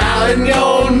 dialing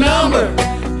your number,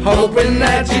 hoping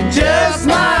that you just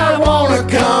might wanna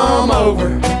come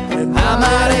over. I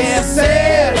might have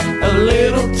said a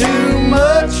little too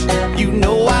much. You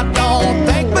know I don't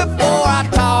think before I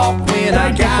talk when I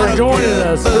got Thank you for joining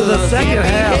us for the second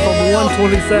half of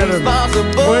 127,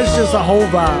 where it's just a whole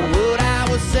vibe.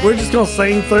 We're just going to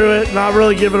sing through it, not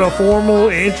really give it a formal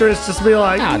interest, just be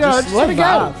like, just let it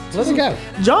go. Let it go.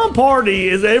 John Party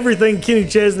is everything Kenny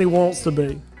Chesney wants to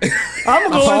be. I'm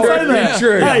going to go and say that.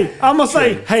 True. Hey, I'm going to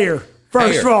say hair,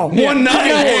 first of all. One number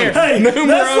Hey, one.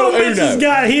 that son of a bitch has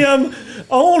got him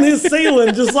on his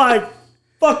ceiling just like,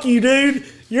 fuck you, dude.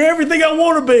 You're everything I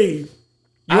want to be.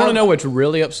 You want to know what's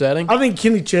really upsetting? I think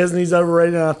Kenny Chesney's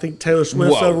overrated, and I think Taylor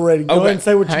Swift's overrated. Go ahead and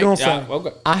say what you're going to say.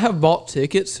 Okay. I have bought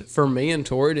tickets for me and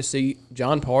Tori to see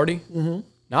John Party. Mm-hmm.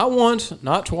 Not once,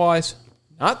 not twice,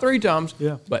 not 3 times,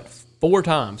 but 4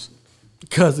 times.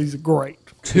 Because he's great.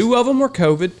 2 of them were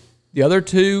COVID. The other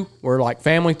 2 were like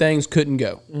family things, couldn't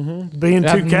go. Mm-hmm. Being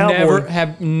too cowboy.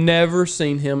 Have never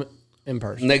seen him in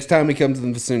person. Next time he comes in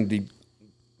the vicinity,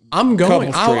 I'm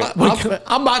going. Couples trip.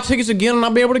 I'll buy tickets again and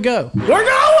I'll be able to go. We're going!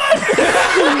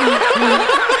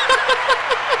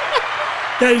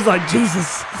 Daddy's like,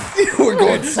 Jesus. we're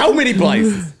going so many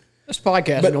places. This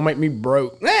podcast is going to make me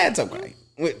broke. That's okay.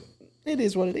 It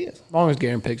is what it is. As long as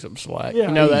Garen picks up slack. Yeah.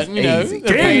 You know that. You know, Easy.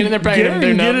 they're paying him to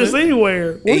do get us nothing.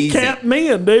 anywhere. We're Easy. capped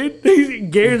men,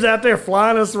 dude. Garen's out there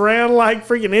flying us around like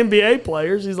freaking NBA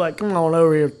players. He's like, come on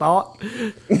over here, thought.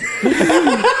 Get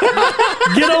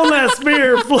on that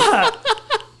Spirit flight.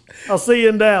 I'll see you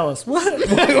in Dallas. What?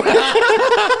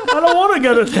 I don't want to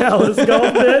go to Dallas,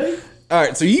 golf daddy. All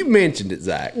right, so you mentioned it,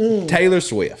 Zach. Taylor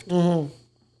Swift.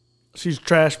 She's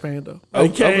Trash Panda, Oh,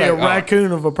 aka okay, a all right.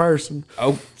 raccoon of a person.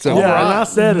 Oh, so Yeah, and I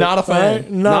said it. Not a fan. Right?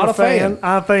 Not a fan.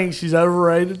 I think she's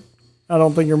overrated. I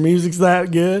don't think her music's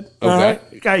that good. All Okay.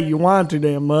 right. Hey, you whine too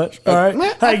damn much. All right. I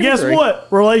Hey, can guess agree. what?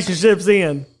 Relationship's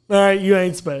in. All right, you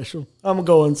ain't special. I'm gonna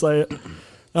go and say it.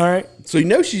 All right. So you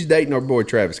know she's dating our boy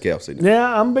Travis Kelce now.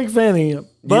 Yeah, I'm a big fan of him.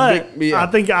 But yeah. I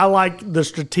think I like the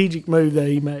strategic move that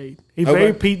he made. He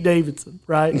very Pete Davidson,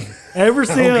 right? Ever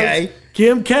since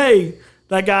Kim K,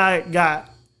 that guy got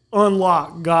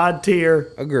unlocked, God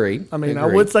tier. Agreed. I mean, I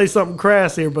would say something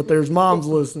crass here, but there's moms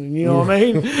listening. You know what I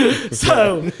mean?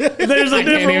 So there's a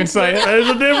different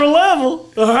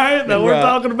level, all right, that we're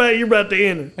talking about. You're about to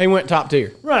enter. He went top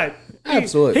tier. Right.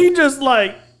 Absolutely. He just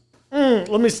like, let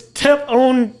me step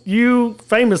on you,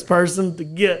 famous person, to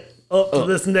get up to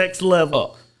this next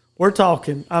level. We're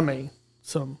talking, I mean,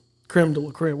 some creme de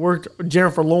la creme. We're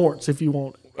Jennifer Lawrence, if you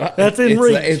want it. That's in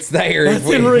reach. It's there. That's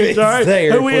in reach, all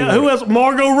right? Who else?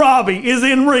 Margot Robbie is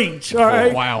in reach, all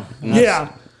right? Wow.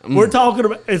 Yeah. We're talking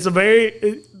about,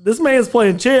 this man's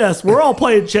playing chess. We're all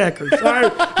playing checkers, all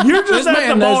right? You're just This at man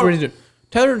the knows bar. what he's doing.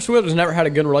 Taylor Swift has never had a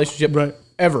good relationship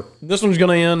ever. This one's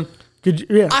going to end.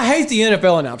 I hate the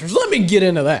NFL announcers. Let me get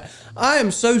into that. I am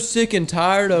so sick and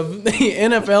tired of the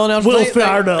NFL announcers. Will's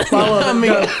fired up. I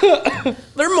mean,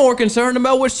 they're more concerned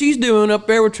about what she's doing up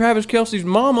there with Travis Kelce's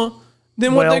mama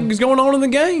than what is going on in the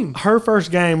game. Her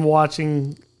first game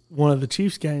watching one of the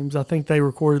Chiefs games, I think they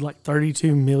recorded like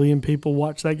 32 million people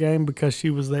watch that game because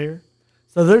she was there.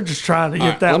 So they're just trying to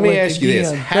get that. Let me ask you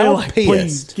this: how pissed?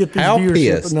 Please get these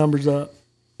viewership numbers up.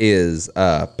 Is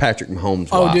Patrick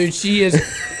Mahomes' wife? Oh, dude, she is.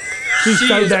 She's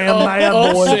so damn mad,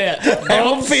 boy.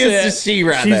 How pissed is she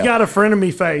right now? She's got a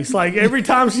frenemy face. Like every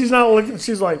time she's not looking,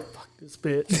 she's like, "Fuck this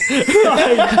bitch."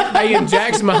 Hey, and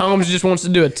Jackson Mahomes just wants to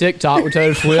do a TikTok with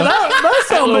Taylor Swift.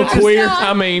 That's a little queer.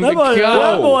 I mean, that little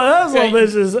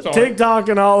bitch is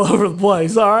TikToking all over the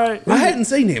place. All right. I hadn't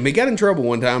seen him. He got in trouble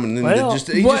one time, and then he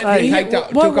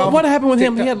took off. What happened with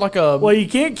him? He had like a. Well, you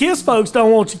can't kiss folks.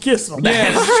 Don't want you kissing them.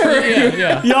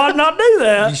 Yeah. You ought not do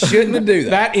that. You shouldn't do that.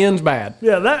 That ends bad.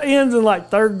 Yeah, that ends in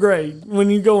like third grade when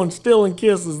you go and stealing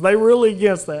kisses. They really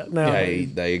against that now. Yeah,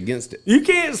 they against it. You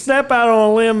can't step out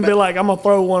on a limb and be like, "I'm gonna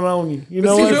throw one on you." You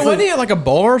know what? Wasn't he at like a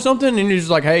bar or something? And he was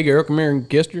like, "Hey, girl, come here and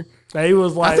kissed her." He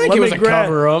was like, I think it was a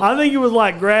cover up. I think it was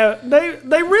like grab.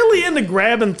 They really into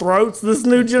grabbing throats. This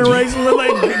new generation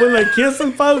when they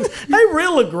kissing folks, they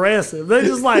real aggressive. They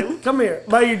just like, come here,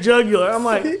 by your jugular. I'm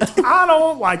like, I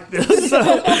don't like this.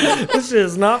 This shit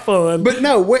is not fun. But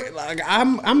no,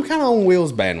 I'm kind of on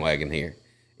Will's bandwagon here.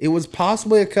 It was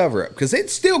possibly a cover up because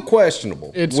it's still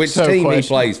questionable which team he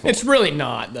plays for. It's really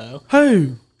not though.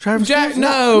 Who? Travis Kelce?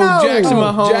 No, Jackson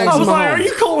Mahomes. I was like, are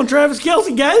you calling Travis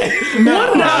Kelce gay?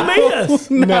 What did I miss?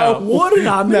 What did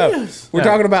I miss? We're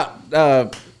talking about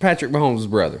Patrick Mahomes'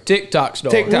 brother. TikTok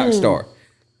star.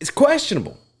 It's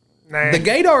questionable. Nah. The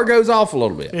gaydar goes off a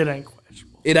little bit. It ain't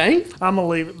questionable. It ain't? I'm going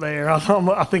to leave it there.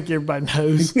 I think everybody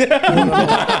knows.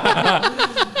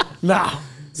 No.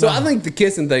 So I think the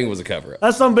kissing thing was a cover up.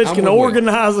 That some bitch can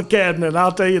organize a cabinet.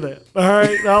 I'll tell you that. All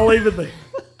right? I'll leave it there.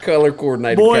 Color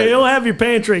coordinated. Boy, he'll have your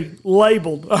pantry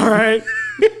labeled. All right.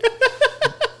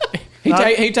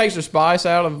 He takes the spice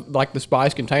out of like the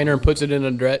spice container and puts it in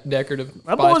a decorative.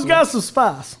 That boy's got some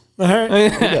spice. All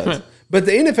right. He does. But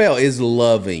the NFL is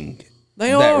loving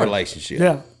that relationship.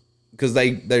 Yeah. Because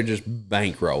they're just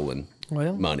bankrolling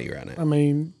money right now. I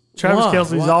mean, Travis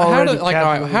Kelce's already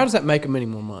how does that make him any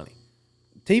more money?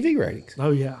 TV ratings.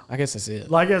 Oh yeah. I guess that's it.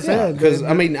 Like I said, because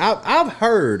I mean, I've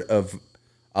heard of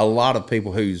a lot of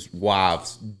people whose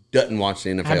wives doesn't watch the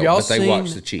NFL, but they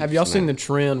watch the Chiefs. Have y'all seen the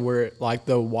trend where like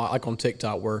on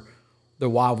TikTok where the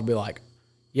wife will be like,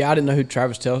 "Yeah, I didn't know who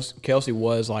Travis Kelce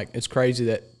was. Like, it's crazy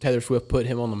that Taylor Swift put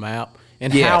him on the map."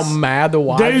 And how mad the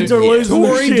wife dudes are losing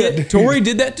their shit. Tori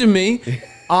did that to me.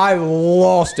 I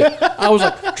lost it. I was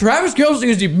like, Travis Kelce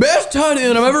is the best tight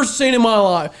end I've ever seen in my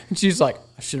life. And she's like,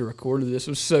 I should have recorded this.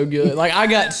 It was so good. Like, I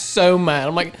got so mad.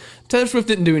 I'm like, Taylor Swift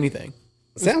didn't do anything.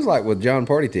 Sounds like with John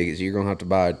Party tickets, you're going to have to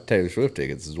buy Taylor Swift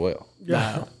tickets as well.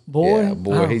 Yeah. Boy. Yeah,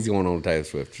 boy, he's going on Taylor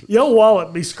Swift. Your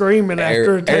wallet be screaming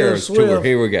after a Taylor Swift. Tour.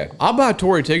 Here we go. I'll buy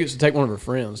Tori tickets to take one of her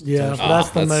friends. Yeah, that's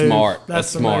the move. Smart. That's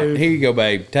smart. Move. Here you go,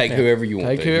 babe. Take whoever you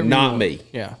want to. Not me.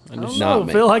 Yeah. I don't know.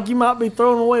 I feel like you might be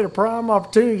throwing away the prime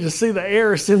opportunity to see the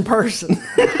heiress in person.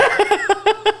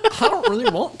 I don't really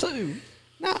want to.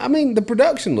 No, I mean, the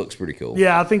production looks pretty cool.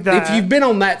 Yeah, I think that. If you've been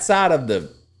on that side of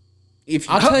the...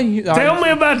 I'll tell you. Tell me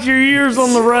about your years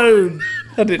on the road.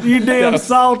 You damn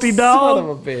salty dog. Son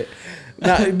of a bitch.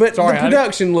 No, but the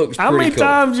production looks pretty cool. How many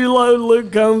times you load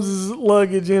Luke Combs'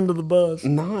 luggage into the bus?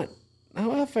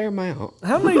 A fair amount.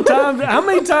 How many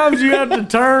times you have to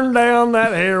turn down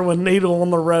that heroin needle on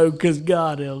the road? Because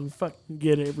God, it'll fucking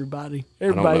get everybody. I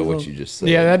don't know what you just said.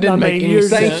 Yeah, that didn't make any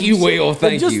sense. Thank you, Will.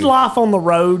 Thank you. Just life on the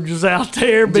road, just out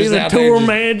there, being a tour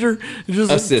manager,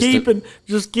 just keeping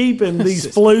these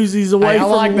floozies away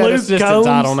from Luke Combs.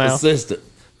 Title now. Assistant.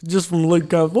 Just from Luke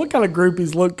Combs. What kind of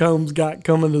groupies Luke Combs got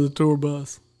coming to the tour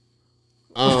bus?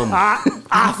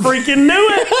 I freaking knew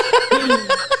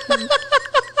it.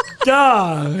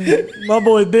 God, my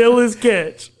boy Dill his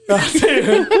catch.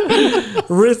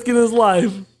 Risking his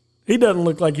life. He doesn't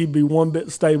look like he'd be one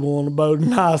bit stable on a boat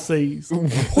in high seas.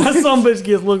 That some bitch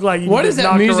gets look like. What is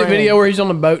that music video where he's on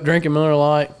the boat drinking Miller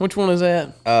Lite? Which one is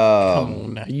that? Come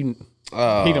on now, he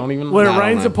don't even. When it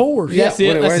rains, it pours. That's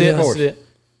it. That's it.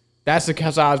 That's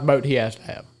the size boat he has to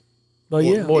have. But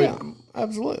yeah, Boy, Yeah,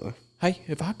 absolutely. hey,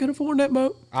 if I could afford that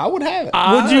boat, I would have it.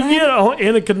 would you get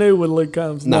in a canoe with Luke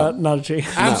Combs? No. Not a chance.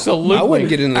 absolutely, I wouldn't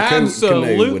get in the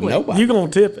canoe with nobody. You gonna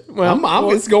tip it?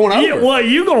 It's going over. Yeah, well,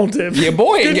 you gonna tip it? Your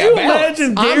boy ain't Could got you balance.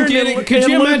 imagine? I'm Darren getting. and- Could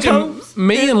and you Luke imagine Combs?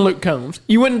 me and Luke Combs?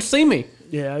 You wouldn't see me.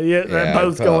 Yeah, that Yeah,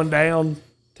 boat's tough. going down.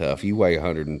 Tough. You weigh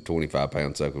 125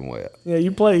 pounds soaking wet. Yeah,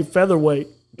 you play featherweight.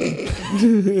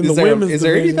 Is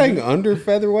there anything under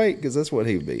featherweight? Because that's what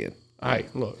he'd be in. Hey,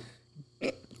 look.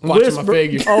 Watching my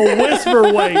figure.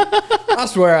 Whisper weight. I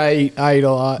swear I eat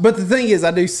a lot. But the thing is,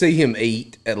 I do see him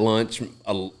eat at lunch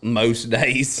most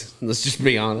days. Let's just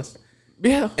be honest.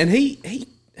 Yeah. And he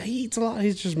eats a lot.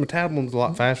 His just metabolism's a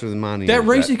lot faster than mine. That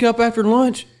Reese cup after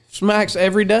lunch smacks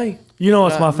every day. You know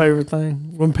what's my favorite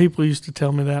thing? When people used to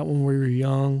tell me that when we were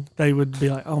young, they would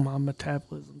be like, "Oh, my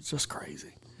metabolism's just crazy."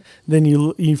 Then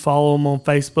you follow them on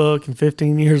Facebook, and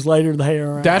 15 years later, they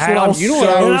are. That's what I'm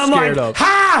so scared of.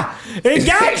 Ha! It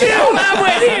got you. I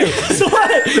went here. So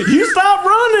you stop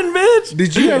running, bitch.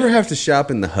 Did you ever have to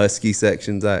shop in the Husky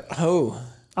section, Zach? Oh.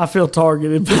 I feel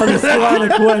targeted by this line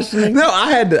of questioning. No,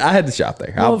 I had to shop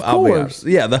there. Well, of I'll be course. honest.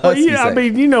 Yeah, the Well, Husky yeah, I section.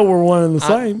 mean, you know we're one and the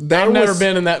same. I've never was-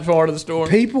 been in that part of the store.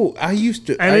 People, I used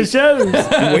to. And it shows.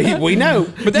 we know.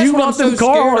 But that's You what I'm want so some scared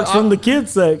Carhartts of. from the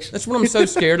kids section. That's what I'm so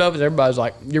scared of is everybody's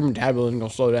like, your metabolism going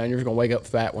to slow down. You're just going to wake up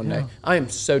fat one day. I am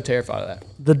so terrified of that.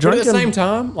 The But at the drinking- same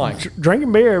time, like,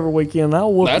 Drinking beer every weekend,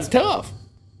 I'll whoop That's you. tough.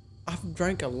 I've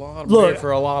drank a lot of Look, beer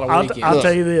for a lot of I'll weekends.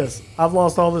 tell you this. I've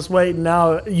lost all this weight, and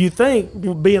now you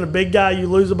think being a big guy, you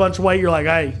lose a bunch of weight, you're like,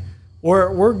 hey,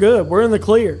 we're good. We're in the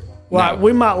clear. Well, No.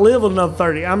 we might live another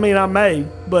 30. I mean, I may,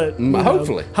 but you know,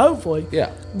 Hopefully. hopefully.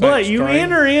 Yeah. But you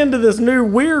enter into this new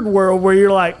weird world where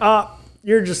you're like,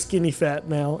 you're just skinny fat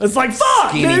now. It's like, fuck,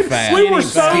 Skinny dude. fat. We were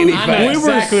Skinny so, fat. I know we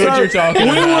were exactly so, what you're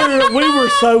talking we were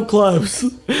so close.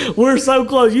 We're so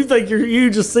close. You think you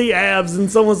just see abs,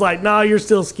 and someone's like, nah, you're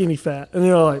still skinny fat, and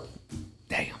you're like,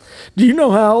 Damn. do you know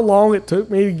how long it took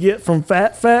me to get from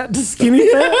fat to skinny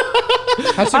fat?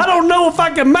 I don't know if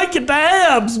I can make it to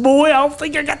abs, boy. I don't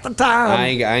think I got the time. I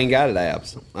ain't got it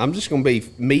abs. I'm just gonna be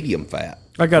medium fat.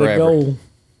 I got forever. a goal.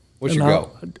 What's and your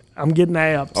goal? I'm getting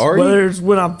abs. Are you? Whether it's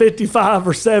when I'm 55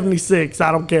 or 76,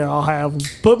 I don't care. I'll have them.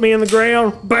 Put me in the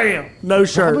ground, bam, no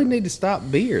shirt. Probably need to stop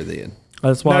beer then.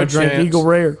 That's why No I drink chance. Eagle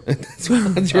Rare.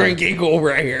 Drink Eagle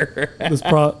Rare. This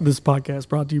podcast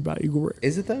brought to you by Eagle Rare.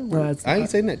 Is it though? it's I ain't not.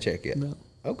 seen that check yet.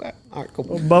 Okay. All right.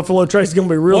 Cool. Buffalo Trace's gonna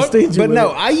be real stingy. But with no,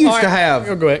 it. I used to right.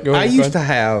 have. Go ahead, go I ahead, used go to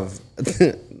have.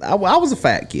 I was a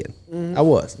fat kid. I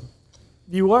was.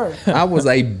 You were. I was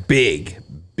a big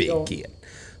kid.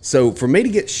 So for me to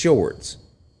get shorts,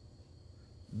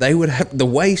 the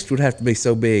waist would have to be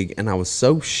so big, and I was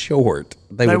so short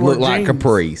they would were look like jeans.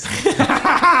 capris.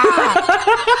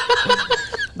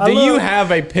 Do you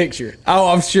have a picture? Oh,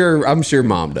 I'm sure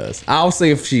Mom does. I'll see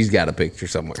if she's got a picture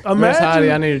somewhere. Miss Heidi,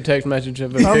 I Imagine, need a text message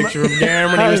of a picture of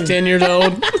Garen when he was 10 years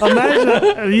old.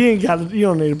 imagine you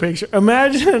don't need a picture.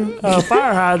 Imagine a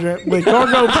fire hydrant with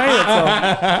cargo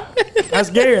pants on. That's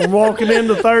Garen walking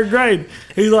into third grade.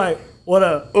 He's like, "What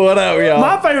up?" What up, y'all?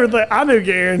 My favorite thing, I knew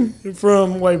Garen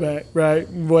from way back, right?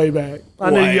 Way back. I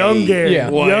knew Way, young Garen. yeah.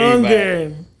 way Young back.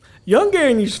 Garen. Young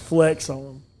Garen used to flex on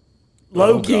him.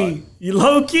 Low key.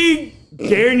 Low key,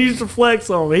 Garen used to flex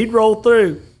on him. He'd roll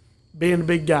through. Being a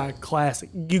big guy, classic.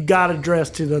 You got to dress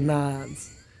to the nines.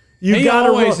 You He gotta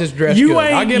always roll. has dressed you good.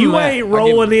 I'll ain't, give him you that. ain't I'll give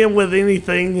rolling in with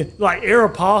anything like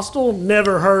Aeropostale.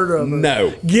 Never heard of her.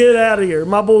 No. Get out of here.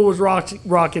 My boy was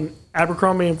rocking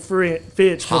Abercrombie and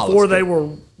Fitch before Hollister. they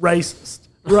were racist.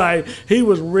 Right. He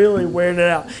was really wearing it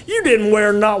out. You didn't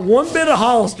wear not one bit of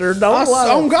Hollister. Don't lie.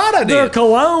 on God I Their did.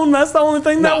 cologne, that's the only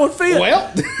thing that would fit.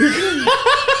 Well,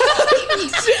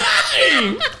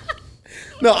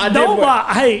 no, I Don't did.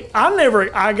 lie. Hey,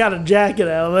 I got a jacket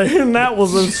out of there, and that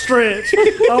was a stretch.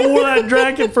 I wore that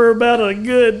jacket for about a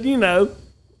good,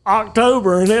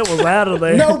 October and it was out of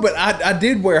there. No, but I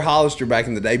did wear Hollister back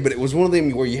in the day, but it was one of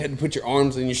them where you had to put your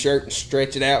arms in your shirt and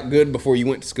stretch it out good before you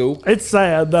went to school. It's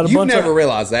sad that You never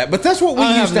realized that, but that's what we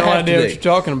I used have to no have idea to what do. you're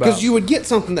talking about. Because you would get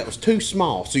something that was too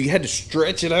small, so you had to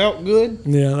stretch it out good.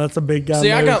 Yeah, that's a big guy.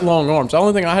 See, I move. got long arms. The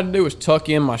only thing I had to do was tuck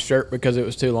in my shirt because it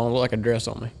was too long. It looked like a dress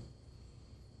on me.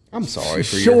 I'm sorry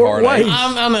for Short your heartache. waist.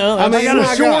 I know. I mean, I got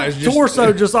my a short gosh, just-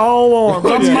 torso, just all arms.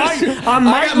 I'm Mike. I'm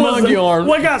Mike got monkey arms.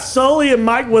 We got Sully and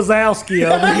Mike Wazowski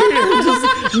over here.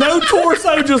 Just no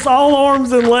torso, just all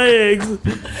arms and legs.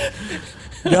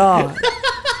 God,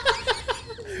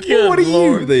 Well, what are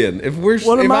you then? If we're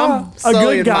what if am I? I'm A Sully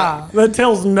good and guy that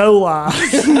tells no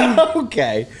lies.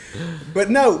 Okay, but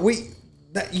no,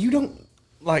 you don't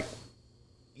like.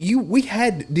 We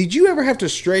had. Did you ever have to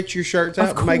stretch your shirts out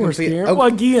Of to make them course, fit? Garen. Okay. Well,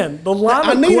 again, the line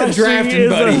I of need a questioning drafting is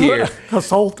buddy here.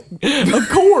 assaulting. Of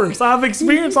course, I've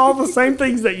experienced all the same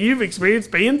things that you've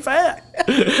experienced being fat.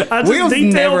 I just We've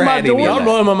detailed never my had any door. of Y'all that.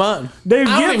 blowing my mind. Dude,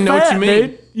 I don't get even know fat, what you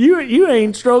mean. dude. You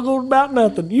ain't struggled about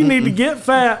nothing. You need to get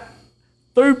fat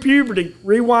through puberty.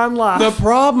 Rewind life. The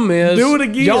problem is, Do it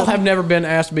again. y'all have never been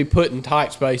asked to be put in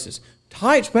tight spaces.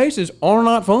 Tight spaces are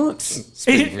not fun.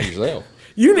 Speak for yourself.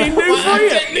 You need new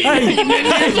friends. Hey,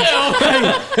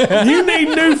 you need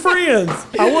new friends.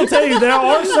 I will tell you, there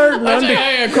are certain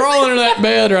Hey, crawl under that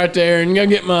bed right there and go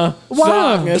get my Why?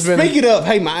 sock. It's been- Speaking of,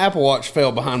 hey, my Apple Watch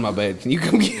fell behind my bed. Can you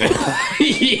come get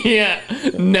it? yeah,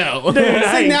 no.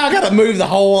 See, now I got to move the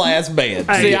whole ass bed.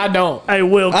 See, I don't. Hey,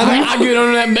 Will. I get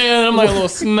under that bed. I'm like a little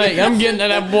snake. I'm getting to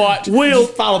that watch. Will,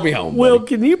 Follow me home. Will,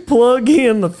 buddy. can you plug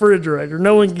in the refrigerator?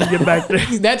 No one can get back there.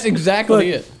 That's exactly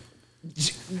it.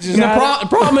 The Got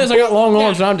problem is I got long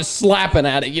arms and I'm just slapping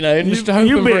at it, just hoping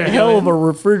You'd be for a it to hell go of a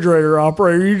refrigerator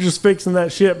operator. You're just fixing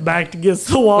that shit back against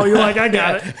the wall. You're like, I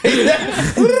got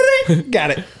it. Got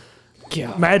it.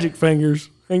 in. Magic fingers.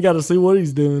 Ain't got to see what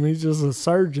he's doing. He's just a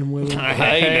surgeon with it.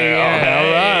 Hey.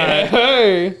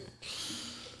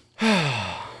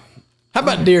 How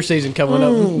about deer season coming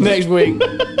up next week?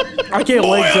 I can't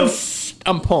wait till.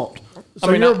 I'm pumped.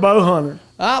 So you're a bow hunter.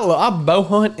 I bow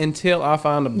hunt until I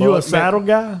find a buck. You a saddle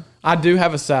guy? I do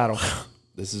have a saddle.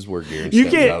 This is where Garen You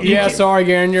steps can't- out of you the Yeah, way. sorry,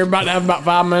 Garen. You're about to have about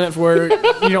 5 minutes where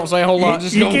you don't say a whole lot.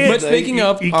 Just You go. can't- But speaking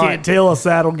of, You all can't right. tell a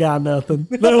saddle guy nothing.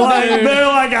 They're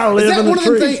like I Is live that in one the of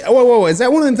them trees. things? Whoa! Is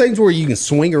that one of them things where you can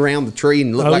swing around the tree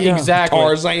and look like yeah. Exactly.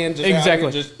 Tarzan? Just out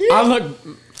Exactly. here just- I look.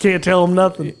 Can't tell them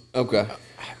nothing. Okay.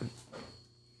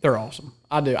 They're awesome.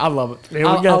 I do. I love it. There we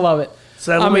I go. love it.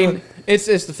 Settle I mean, in. it's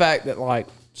the fact that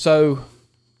so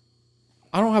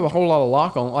I don't have a whole lot of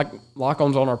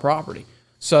lock-ons on our property.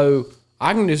 So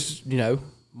I can just,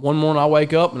 one morning I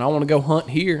wake up and I want to go hunt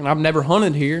here, and I've never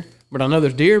hunted here, but I know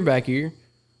there's deer back here.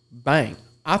 Bang.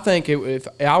 I think if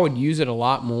I would use it a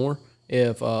lot more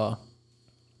if I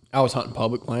was hunting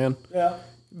public land. Yeah.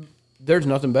 There's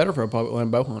nothing better for a public land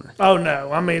bow hunter. Oh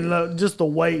no! I mean, just the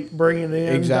weight bringing it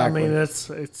in. Exactly. I mean, it's.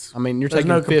 I mean, you're there's taking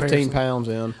no 15 comparison. pounds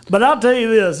in. But I'll tell you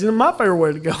this: my favorite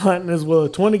way to go hunting is with a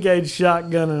 20 gauge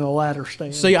shotgun and a ladder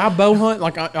stand. See, I bow hunt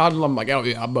I'm like, oh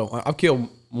yeah, I bow hunt. I've killed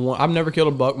one. I've never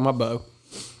killed a buck with my bow,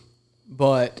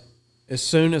 but as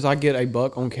soon as I get a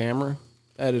buck on camera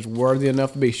that is worthy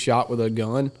enough to be shot with a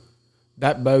gun,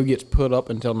 that bow gets put up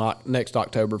until not next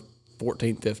October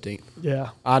 14th, 15th. yeah,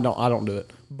 I don't do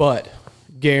it. But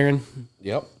Garen,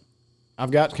 Yep.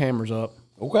 I've got cameras up.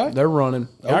 Okay. They're running.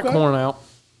 Got Okay. corn out.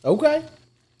 Okay.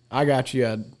 I got you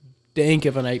a dink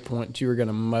of an 8-point that you were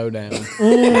gonna mow down.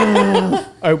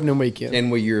 Opening weekend.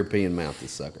 And we European mount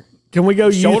this sucker. can we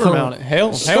go Shoulder youth mount it.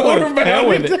 hunt? Hell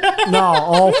with it. No,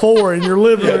 all four in your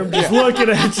living room, just looking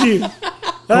at you.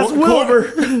 That's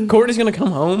Wilbur. Courtney's gonna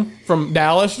come home from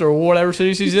Dallas or whatever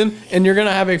city she's in, and you're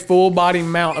gonna have a full body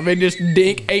mount of a just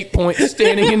dink 8-point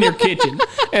standing in your kitchen,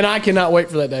 and I cannot wait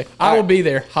for that day. I will be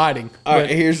there hiding. All right.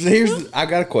 But Here's. I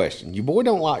got a question. Your boy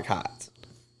don't like heights.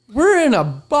 we're in a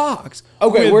box.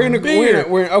 Okay, with we're in a beer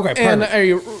okay. and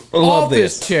Perfect. a Love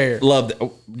office this chair. Love that.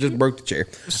 Oh, just broke the chair.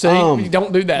 See,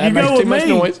 don't do that. You That makes go too with much me.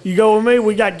 noise. You go with me.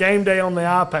 We got game day on the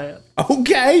iPad.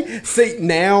 Okay. See,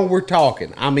 now we're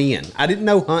talking. I'm in. I didn't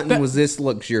know hunting was this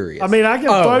luxurious. I mean, I can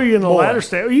throw you in the boy. ladder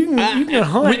stand. You can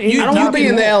hunt. you- I don't want to be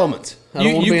in the you- elements. I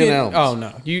don't want to be in the elements. Oh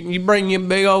no, you bring your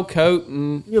big old coat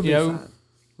and You'll be you know. fine.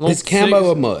 little Is camo a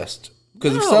six- must?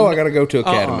 Because if so, I got to go to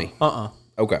academy.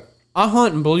 Okay. I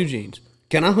hunt in blue jeans.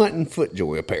 Can I hunt in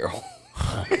FootJoy apparel?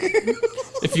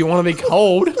 If you want to be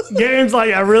cold, Garen's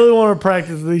like, I really want to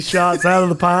practice these shots out of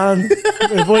the pine.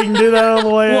 If we can do that on the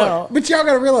way out. But y'all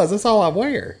got to realize that's all I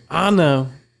wear. I know.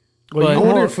 Well, I you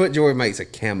wonder want- if FootJoy makes a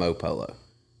camo polo.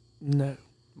 No.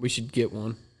 We should get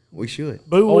one. We should.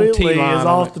 Boo Old Whitley T-line is on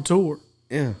off it. the tour.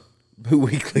 Yeah. Boo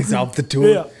Weekly's off the tour.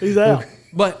 Yeah, he's out.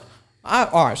 But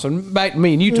all right, so back to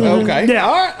me and you talk. Okay. Yeah.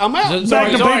 All right. I'm out. So-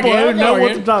 Back to Sorry, people who again. know Sorry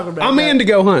what again. they're talking about. I'm in to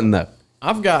go hunting though.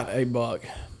 I've got a buck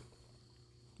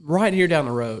right here down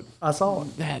the road. I saw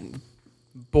it. That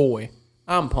boy,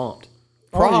 I'm pumped.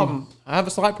 Problem. I have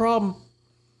a slight problem.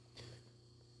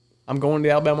 I'm going to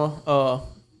the Alabama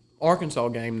Arkansas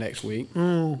game next week.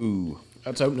 Ooh.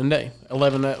 That's opening day.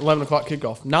 11 o'clock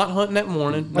kickoff. Not hunting that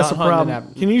morning. That's a not hunting problem. that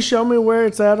afternoon. Can you show me where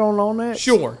it's at on that?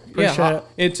 Sure. Appreciate Yeah. it.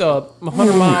 It's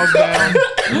 100 miles down.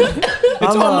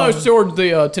 It's almost towards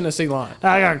the Tennessee line.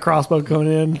 I got a crossbow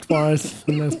coming in twice.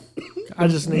 And I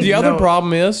just need The to other know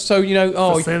problem is, so you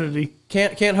know, vicinity.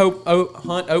 can't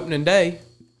hunt opening day.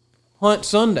 Hunt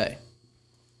Sunday.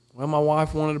 Well, my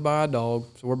wife wanted to buy a dog,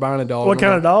 so we're buying a dog. What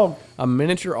kind of dog? A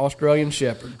miniature Australian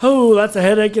Shepherd. Oh, that's a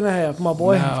headache and a half, my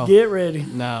boy. No. Get ready.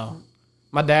 No.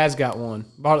 My dad's got one.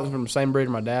 Bought it from the same breeder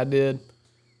my dad did.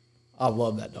 I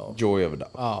love that dog. Joy of a dog.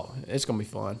 Oh, it's gonna be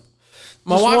fun.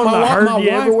 Just one that herd you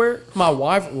everywhere? My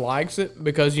wife likes it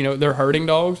because they're herding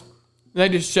dogs. They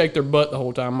just shake their butt the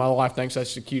whole time. My wife thinks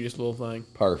that's the cutest little thing.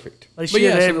 Perfect. They shit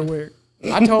yeah, so- everywhere.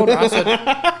 I told her,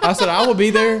 I said I will be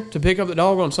there to pick up the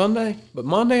dog on Sunday, but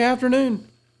Monday afternoon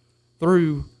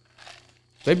through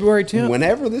February 10th.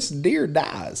 Whenever this deer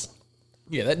dies.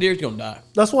 Yeah, that deer's gonna die.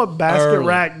 That's what basket Early.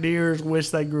 rack deers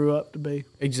wish they grew up to be.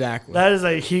 Exactly. That is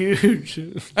a huge.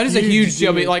 That is a huge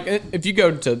Shelby. deer. Like if you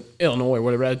go to Illinois or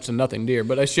whatever, that's a nothing deer.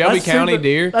 But a Shelby That's County super,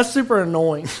 deer. That's super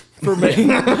annoying for me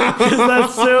because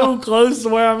that's so close to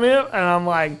where I'm at, and I'm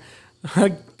like,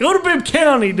 go to Bibb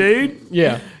County, dude.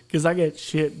 Yeah, Because I get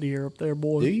shit deer up there,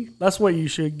 boy. Do you? That's what you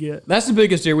should get. that's the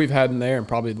biggest deer we've had in there in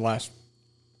probably the last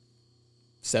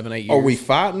 7-8 years. Are we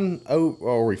fighting? Oh,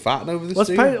 are we fighting over this Let's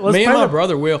deer? paint. Let's Me and paint my a,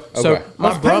 brother will. So Okay. my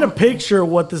Let's paint a brother. picture of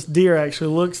what this deer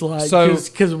actually looks like. So-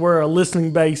 Because we're a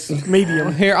listening based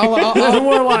medium. Here, And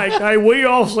we're like, hey, we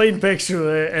all seen pictures of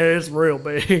it, and it's real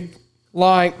big.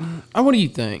 like, what do you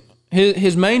think?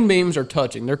 His main beams are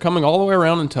touching. They're coming all the way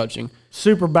around and touching.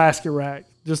 Super basket rack.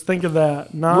 Just think of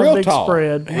that. Not Real a big tall.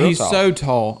 spread. Real He's tall. so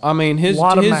tall. I mean, his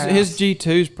Lot of mass. his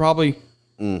G2's probably.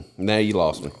 Now you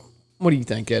lost me. What do you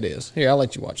think that is? Here, I'll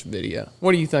let you watch the video.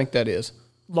 What do you think that is?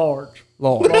 Large.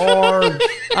 Large. Large.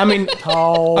 I mean,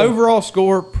 Tall. overall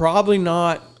score probably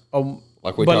not.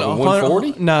 Like we but talking 100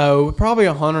 140? No, probably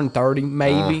 130,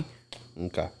 maybe.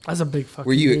 Okay. That's a big fucking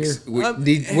Were you?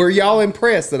 deer. Were y'all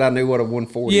impressed that I knew what a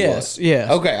 140 Yes, was?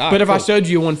 yes. Okay. all but right, if I cool. showed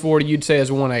you a 140, you'd say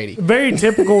it's a 180. Very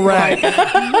typical rack.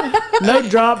 No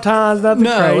drop times, nothing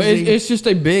No, crazy. it's just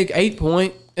a big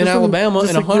 8-point in Just a- Alabama,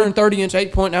 just and a good- 130-inch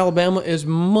 8-point in Alabama is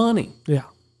money. Yeah.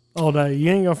 All day.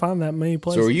 You ain't going to find that many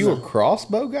places. So are you a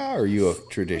crossbow guy or are you a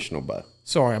traditional bow?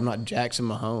 Sorry, I'm not Jackson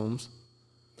Mahomes.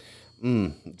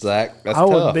 Zach, that's I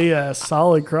would tough. be a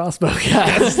solid crossbow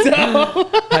guy.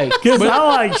 Hey, Because I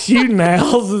like shooting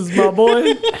houses, my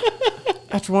boy.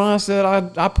 that's why I said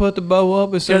I put the bow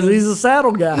up as soon Because as he's a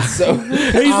saddle guy. So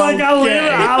He's like,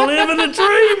 I live in a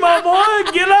tree, my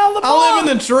boy. Get out of the box. I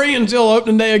live in the tree until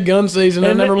opening day of gun season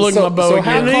and And never look so- at my bow so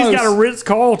again. And then he's got a close? Ritz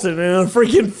Carlton in a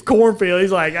freaking cornfield.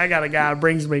 He's like, I got a guy that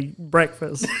brings me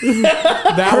breakfast.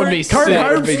 That would be Kurt sick.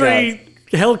 Herbstreit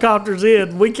helicopters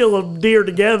in. We kill a deer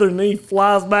together, and he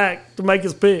flies back to make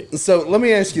his pick. So let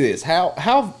me ask you this: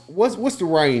 what's the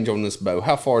range on this bow?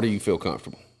 How far do you feel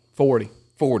comfortable? 40.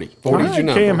 40. All 40 is your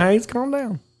right, Cam number. Hayes, calm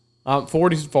down.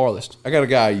 40's the farthest. I got a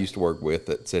guy I used to work with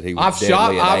that said he was I've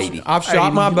shot. deadly at 80. I've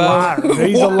shot my bow. Liar.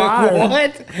 He's a liar.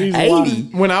 What? He's a 80? liar.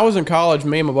 When I was in college,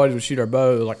 me and my buddies would shoot our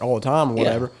bow like all the time or Yeah.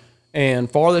 whatever.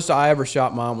 And farthest I ever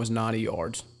shot mine was 90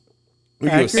 yards. Are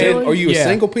you a Yeah.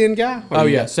 single pin guy? Or Oh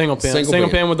you yeah, got- single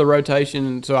pin with the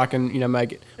rotation, so I can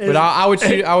make it. But I would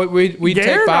shoot. We'd take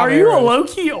Garrett, 5 are you a arrows. low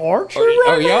key archer Are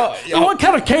right y'all- now? What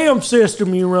kind of cam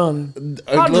system you running?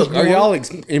 Look, are y'all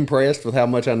impressed with how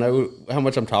much I know, how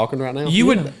much I'm talking right now? You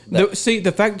would see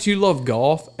the fact that you love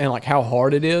golf and like how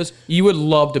hard it is. You would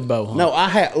love to bow hunt. No, I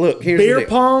have. Look, here's Beer the deal.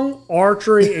 pong,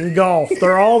 archery, and golf.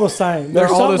 They're all the same.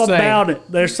 There's all the something same. about it.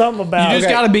 There's something about you just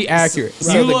it. got to be accurate.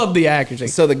 So you the- love the accuracy.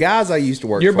 So the guys I used to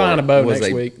work You're for buying a bow was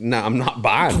next week. No, I'm not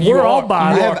buying. We're You all are-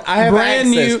 buying you it. are I have brand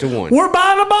access new. to one. We're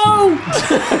buying a boat.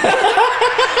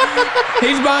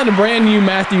 He's buying a brand new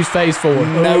Matthews Phase 4.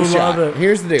 No love shot. it.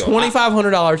 Here's the deal.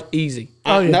 $2,500 easy.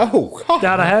 Oh, yeah. No, God,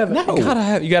 Gotta have it. No,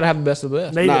 You gotta have the best of the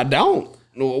best. Need no, I it. don't.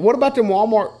 What about them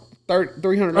Walmart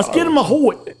 $300? Let's get him a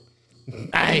Hoyt.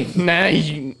 Hey, now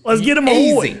you. Let's get him a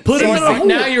Easy. Hoyt. Put him in a Hoyt.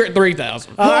 Now you're at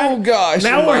 3,000. Oh gosh!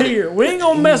 Now we're somebody- here. We ain't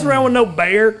gonna mess around with no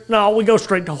bear. No, we go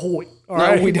straight to Hoyt. All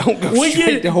right? we don't go we straight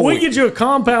get, to Hoyt. We get you a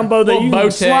compound bow that Little you bow can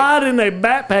tech. slide in a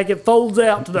backpack. It folds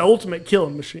out to the ultimate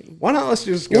killing machine. Why not? Let's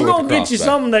just go. We're with gonna the get you crossbow.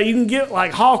 something that you can get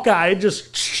like Hawkeye. It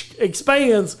just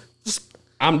expands. Just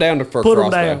I'm down to for Put 'em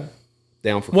crossbow. down.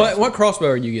 Down for What crossbow. what crossbow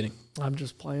are you getting? I'm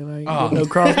just playing. I ain't getting no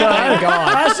crossbow. Thank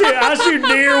God. I shoot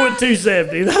deer with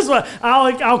 270. That's why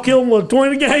I'll kill them with a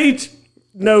 20 gauge.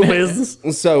 No business.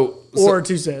 So Or a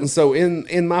 270. So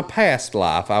in my past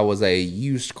life, I was a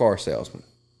used car salesman.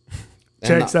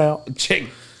 Checks out. Checks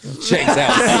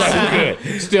out so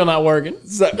good. Still not working.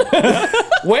 So,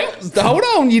 well, hold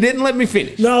on. You didn't let me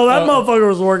finish. No, that motherfucker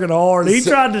was working hard. He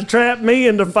tried to trap me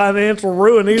into financial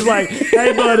ruin. He's like,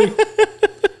 "Hey, buddy."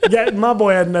 Yeah, my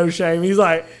boy had no shame. He's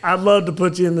like, "I'd love to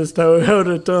put you in this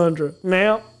Toyota Tundra.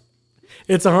 Now,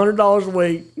 it's $100 a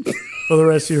week for the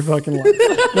rest of your fucking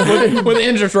life. With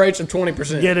interest rates of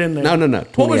 20%. Get in there." No.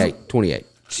 28.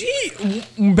 Gee,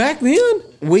 back then?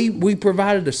 We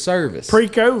provided a service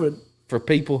Pre-COVID, for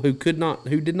people who did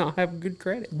not have good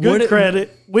credit. good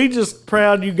credit. We just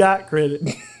proud you got credit.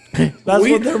 That's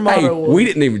what their motto was. We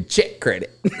didn't even check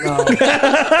credit.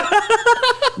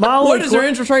 My only What is their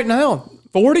interest rate now?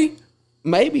 40?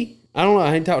 Maybe. I don't know.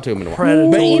 I ain't talked to him in a while.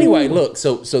 Predatory. But anyway, look.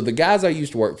 So the guys I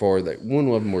used to work for, that one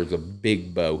of them was a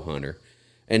big bow hunter,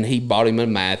 and he bought him a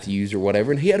Matthews or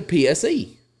whatever, and he had a PSE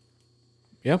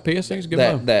Yeah, PSA is a good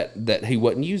bow. that he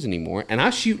wasn't using anymore. And I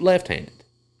shoot left-handed.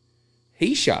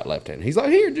 He shot left-handed. He's like,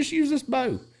 here, just use this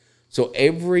bow. So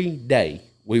every day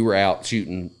we were out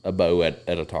shooting a bow at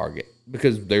a target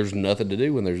because there's nothing to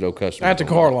do when there's no customer At the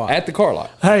car lot. At the car lot.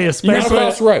 Hey, especially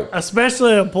across the road.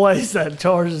 especially a place that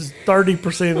charges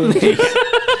 30% of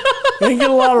the They get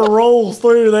a lot of rolls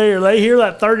through there. They hear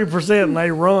that 30% and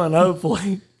they run,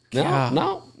 hopefully.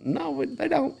 No, they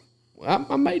don't.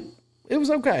 I made it was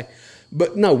okay,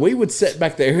 but no, we would sit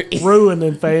back there.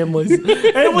 Ruining families.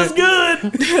 It was good.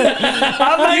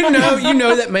 You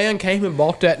know that man came and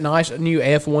bought that nice new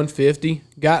F-150,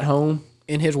 got home,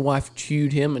 and his wife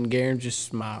chewed him, and Garen's just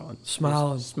smiling.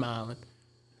 Smiling. Just smiling.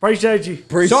 Appreciate you.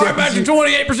 Sorry about your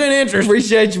 28% interest.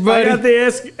 Appreciate you, I buddy. got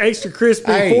the extra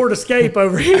crispy Hey. Ford Escape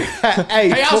over here.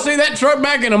 Hey, I'll see that truck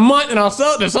back in a month, and I'll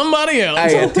sell it to somebody else.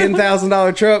 Hey, a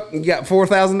 $10,000 truck, you got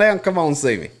 $4,000 down. Come on,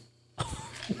 see me,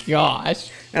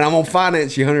 Gosh. and I'm gonna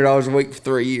finance you $100 a week for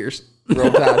 3 years.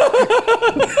 Roll Tide.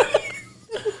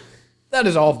 That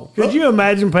is awful. Could you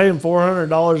imagine paying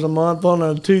 $400 a month on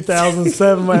a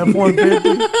 2007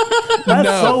 F-150? That's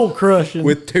soul crushing.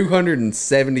 With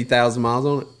 270,000 miles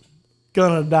on it.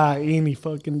 Gonna die any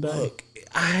fucking day. Look,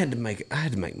 I had to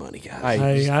make money, guys.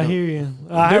 Hey, I hear you.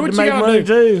 I had what to you make gotta money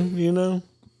do. too, you know.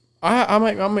 I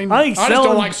think just selling-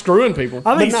 don't like screwing people.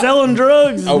 I think selling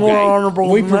drugs is more honorable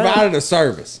We than that. provided a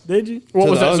service. Did you? What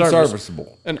to was the that service?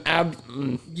 unserviceable.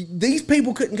 An These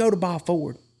people couldn't go to Bob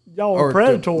Ford Y'all or were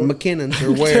predatory to McKinnon's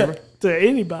or wherever. to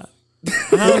anybody.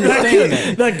 I understand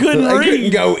that. That couldn't They couldn't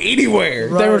read. go anywhere.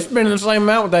 They were spending the same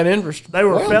amount with that interest. They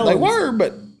were Well, felons. they were,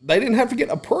 but they didn't have to get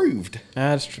approved.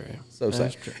 That's true. So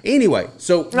That's sad. true. Anyway,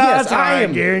 so No, yes, that's all I right,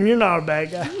 am. Garen. You're not a bad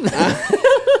guy.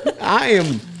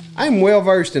 I'm well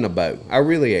versed in a bow. I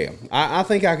really am. I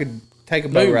think I could take a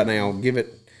bow Dude. right now, give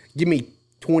me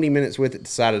 20 minutes with it,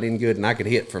 decide it in good, and I could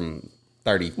hit from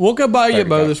 30. We'll go buy you a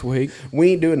bow 35. this week.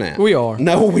 We ain't doing that. We are.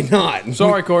 No, we not.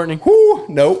 Sorry, Courtney. Whew,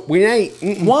 nope, we ain't.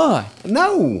 Mm-mm. Why?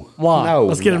 No. Why? No.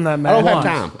 Let's get him that I don't Mac. have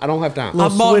time. I don't have time.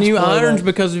 Little I bought new switchblade irons up.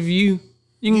 because of you.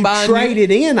 You can You buy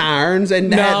traded in irons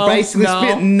and had basically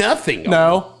spent nothing on them.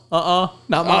 No.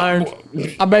 Not my irons.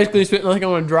 I basically spent nothing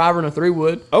on a driver and a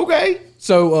 3-wood. Okay.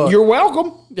 So You're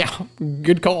welcome. yeah,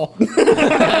 good call.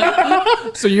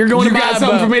 So you're going You to buy got a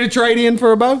something bow. for me to trade in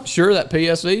for a bow? Sure, that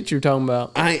PSE that you're talking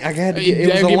about. I had to get, it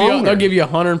was a They'll loaner. give you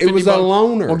 $150. It was a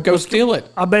loaner. Well, go steal it.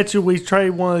 I bet you we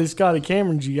trade one of these Scotty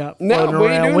Camerons you got No, floating we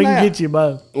ain't around. doing We can that. get you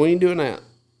both. We ain't doing that.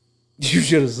 You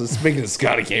should have, speaking of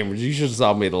Scotty Cameras, you should have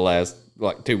saw me the last,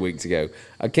 2 weeks ago.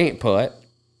 I can't putt.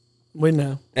 We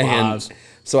know. And Lies.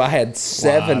 so I had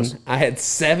Lies.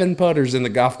 seven putters in the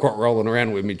golf cart rolling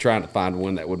around with me trying to find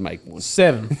one that would make one.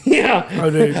 7. Yeah. Oh,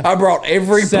 dude. I brought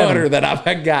every 7. putter that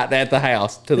I've got at the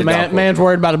house to the golf cart. Man's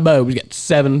worried about a bow. He's got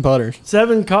 7 putters.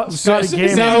 Scotty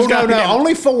Camerons. No,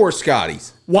 only 4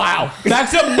 Scotties. Wow,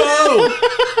 that's a bow.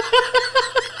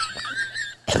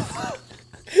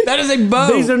 That is a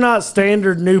bow. These are not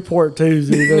standard Newport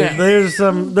 2s either. Yeah. There's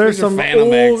some are Phantom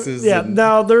old, X's yeah, and-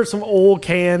 no, there's some old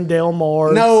can Del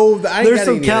Mar. No, I ain't there's got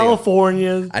some any of them.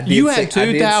 California. I did you see- had I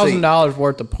did see- $2,000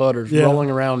 worth of putters Yeah.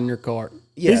 rolling around in your cart.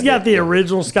 Yeah, He's got the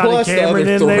original Scotty Plus the Cameron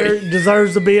other in 3. there.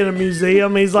 Deserves to be in a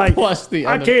museum. He's like, Plus the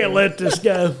I other can't 3. let this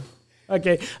go.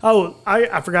 Okay. Oh,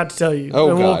 I forgot to tell you. Oh,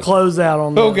 and we'll God. close out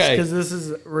on this Okay. because this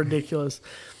is ridiculous.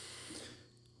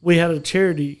 we had a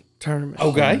charity tournament.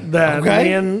 Okay. That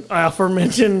me and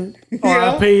aforementioned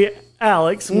RIP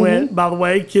Alex went. By the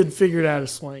way, kid figured out a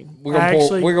swing. We're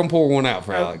gonna pour one out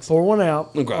for Alex. Pour one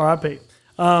out. Okay. RIP.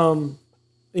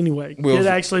 Anyway, kid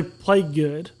actually played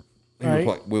good.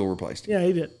 Will replaced him. Yeah,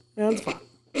 he did. Yeah, that's fine.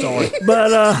 Sorry. But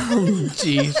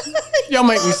Jeez. Y'all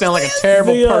make me sound like a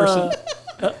terrible person.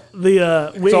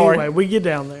 Anyway, we get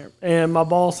down there, and my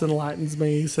boss enlightens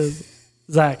me. He says,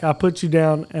 Zach, I put you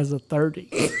down as a 30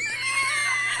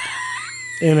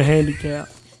 in a handicap.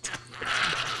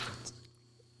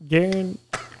 Garen,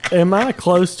 am I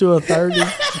close to a 30?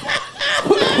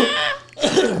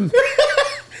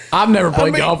 I've never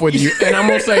played golf with you, and I'm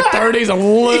going to say 30's a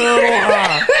little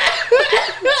high.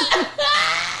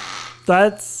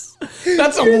 That's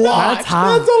a lot. That's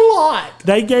high. That's a lot.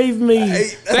 They gave me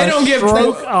They don't give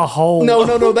stroke a hole.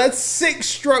 No. That's 6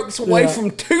 strokes away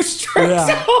from 2 strokes.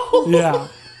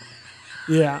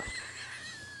 Yeah.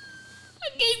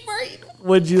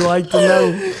 Would you like to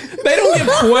know? They don't give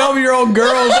 12-year-old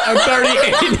girls a 30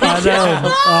 handicap.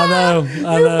 I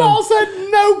know. Your boss had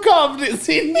no confidence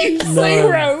in you. No.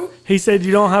 0. He said,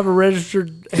 you don't have a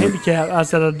registered handicap. I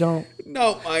said, I don't.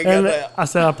 No, I ain't And got that. I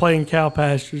said, I play in cow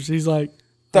pastures. He's like,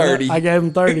 30. I gave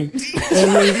him 30.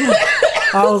 And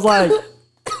I was like,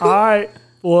 all right,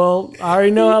 well, I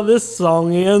already know how this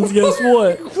song ends. Guess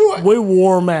what? We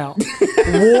wore them out.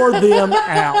 Wore them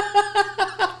out.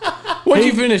 What'd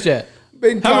you finish at?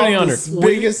 How many under? The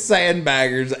biggest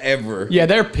sandbaggers ever. Yeah,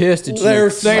 they're pissed at you. They're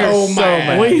so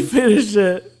mad. We finished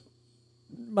at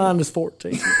minus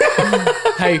 14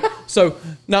 Hey, so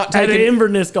not at taking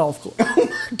Inverness Golf Club. Oh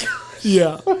my gosh.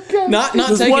 Yeah. not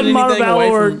This taking wasn't anything away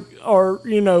from. or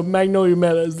Magnolia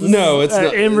Meadows. This No, is it's at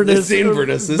not. Inverness. It's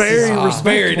Inverness. This very is respectful.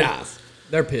 very nice.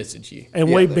 They're pissed at you.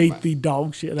 And we beat the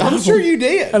dog shit out I'm of sure them. you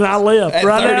did. And I left At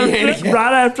right 30 after, handicap.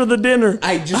 right after the dinner.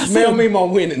 Hey, just mail me my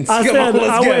winnings. I Come said, on,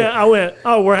 let's go. I went,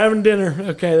 oh, we're having dinner.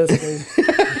 Okay, that's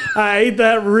cool. I ate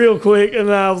that real quick, and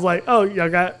I was like, oh, you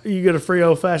get a free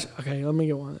old fashioned. Okay, let me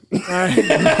get one. All right.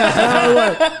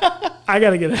 I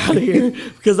got to get out of here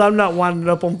because I'm not winding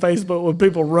up on Facebook with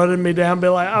people running me down, be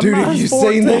like, I'm Dude, have minus you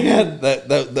 14. seen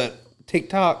that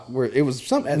TikTok where it was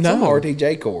some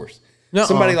RTJ course? Nuh-uh.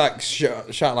 Somebody like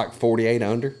shot like 48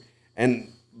 under,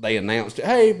 and they announced,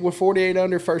 "Hey, we're 48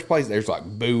 under, first place." There's like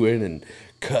booing and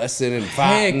cussing and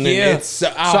fighting. Heck yeah! And it's So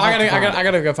I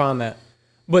gotta go find that.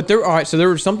 But there, all right. So there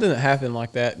was something that happened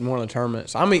like that in one of the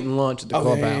tournaments. I'm eating lunch at the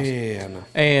clubhouse, Yeah, I know.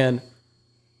 and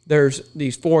there's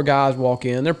these 4 guys walk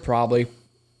in. They're probably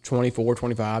 24,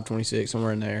 25, 26,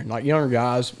 somewhere in there. Like younger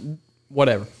guys,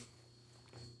 whatever.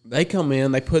 They come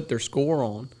in, they put their score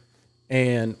on,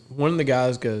 and one of the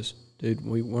guys goes, "Dude,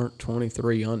 we weren't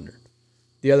 23 under."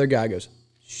 The other guy goes,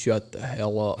 "Shut the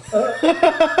hell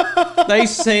up." They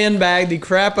sandbagged the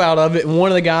crap out of it, and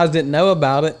one of the guys didn't know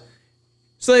about it.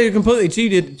 So they completely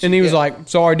cheated, and he was like,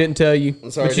 "Sorry, didn't tell you,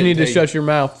 but you need to shut your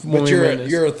mouth when But we win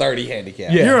this." you're a 30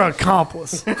 handicap. Yeah. You're an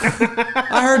accomplice.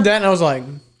 I heard that, and I was like,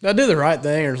 "Did I do the right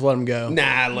thing, or just let him go?"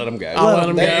 Nah, let them go. I'll let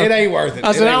 'em go. It ain't worth it.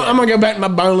 I said, "I'm gonna go back to my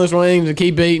boneless wings and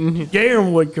keep eating."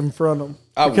 Garen would confront him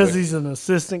I because would. he's an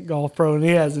assistant golf pro and he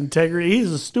has integrity.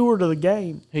 He's a steward of the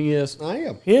game. He is. I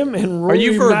am Him and Are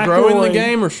you Rory for growing the McIlroy,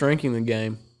 game or shrinking the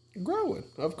game? growing.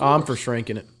 Of course. I'm for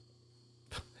shrinking it.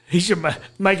 He should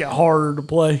make it harder to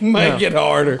play. Make it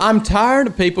harder. I'm tired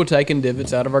of people taking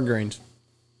divots out of our greens.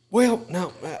 Well,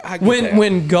 no, I get that.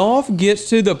 When golf gets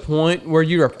to the point where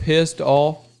you are pissed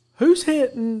off, Who's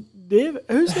hitting divot?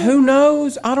 who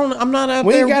knows? I'm not out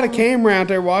we there. ain't got a camera out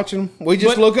there watching them. We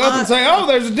just But look up and say, "Oh,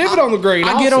 there's a divot on the green."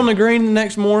 I get on the green the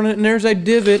next morning and there's a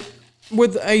divot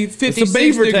with a 56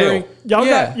 beaver degree.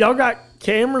 tail. Y'all got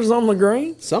cameras on the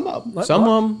green? Some of them. Some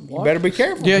of them. You better be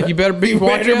careful. Yeah, you better be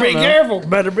watch better out be now. careful.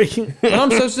 Better be. But I'm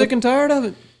so sick and tired of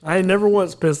it. I ain't never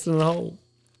once pissed in a hole.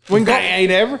 When I golf,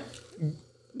 ain't ever.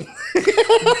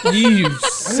 you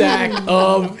sack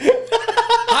of.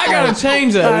 I gotta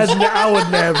change those. I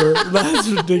would never. That's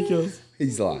ridiculous.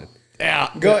 He's lying. Yeah.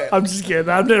 Go ahead. I'm just kidding.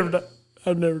 I've never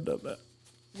done that.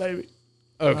 Maybe.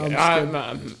 Okay. I've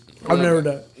never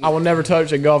done it. I will never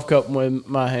touch a golf cup with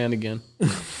my hand again.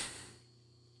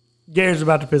 Garen's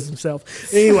about to piss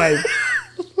himself. Anyway,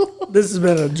 this has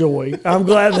been a joy. I'm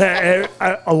glad that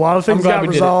a lot of things glad got we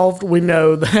did it. resolved. We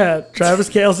know that Travis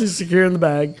Kelsey's securing the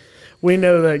bag. We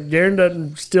know that Garen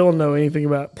doesn't still know anything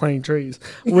about planting trees.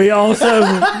 We also,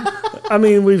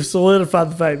 we've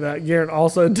solidified the fact that Garen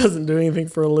also doesn't do anything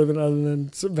for a living other than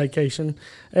vacation.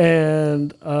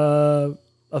 And I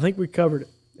think we covered it.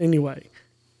 Anyway,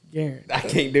 Garen. I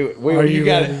can't do it. Will, Are you you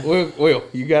got ready? it. Will,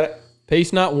 you got it.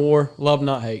 Peace, not war. Love,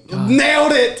 not hate.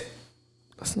 Nailed it.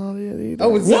 That's not it either.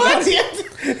 Oh, it's not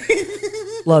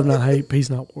yet. Love, not hate. Peace,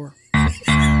 not war. Oh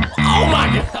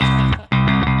my God.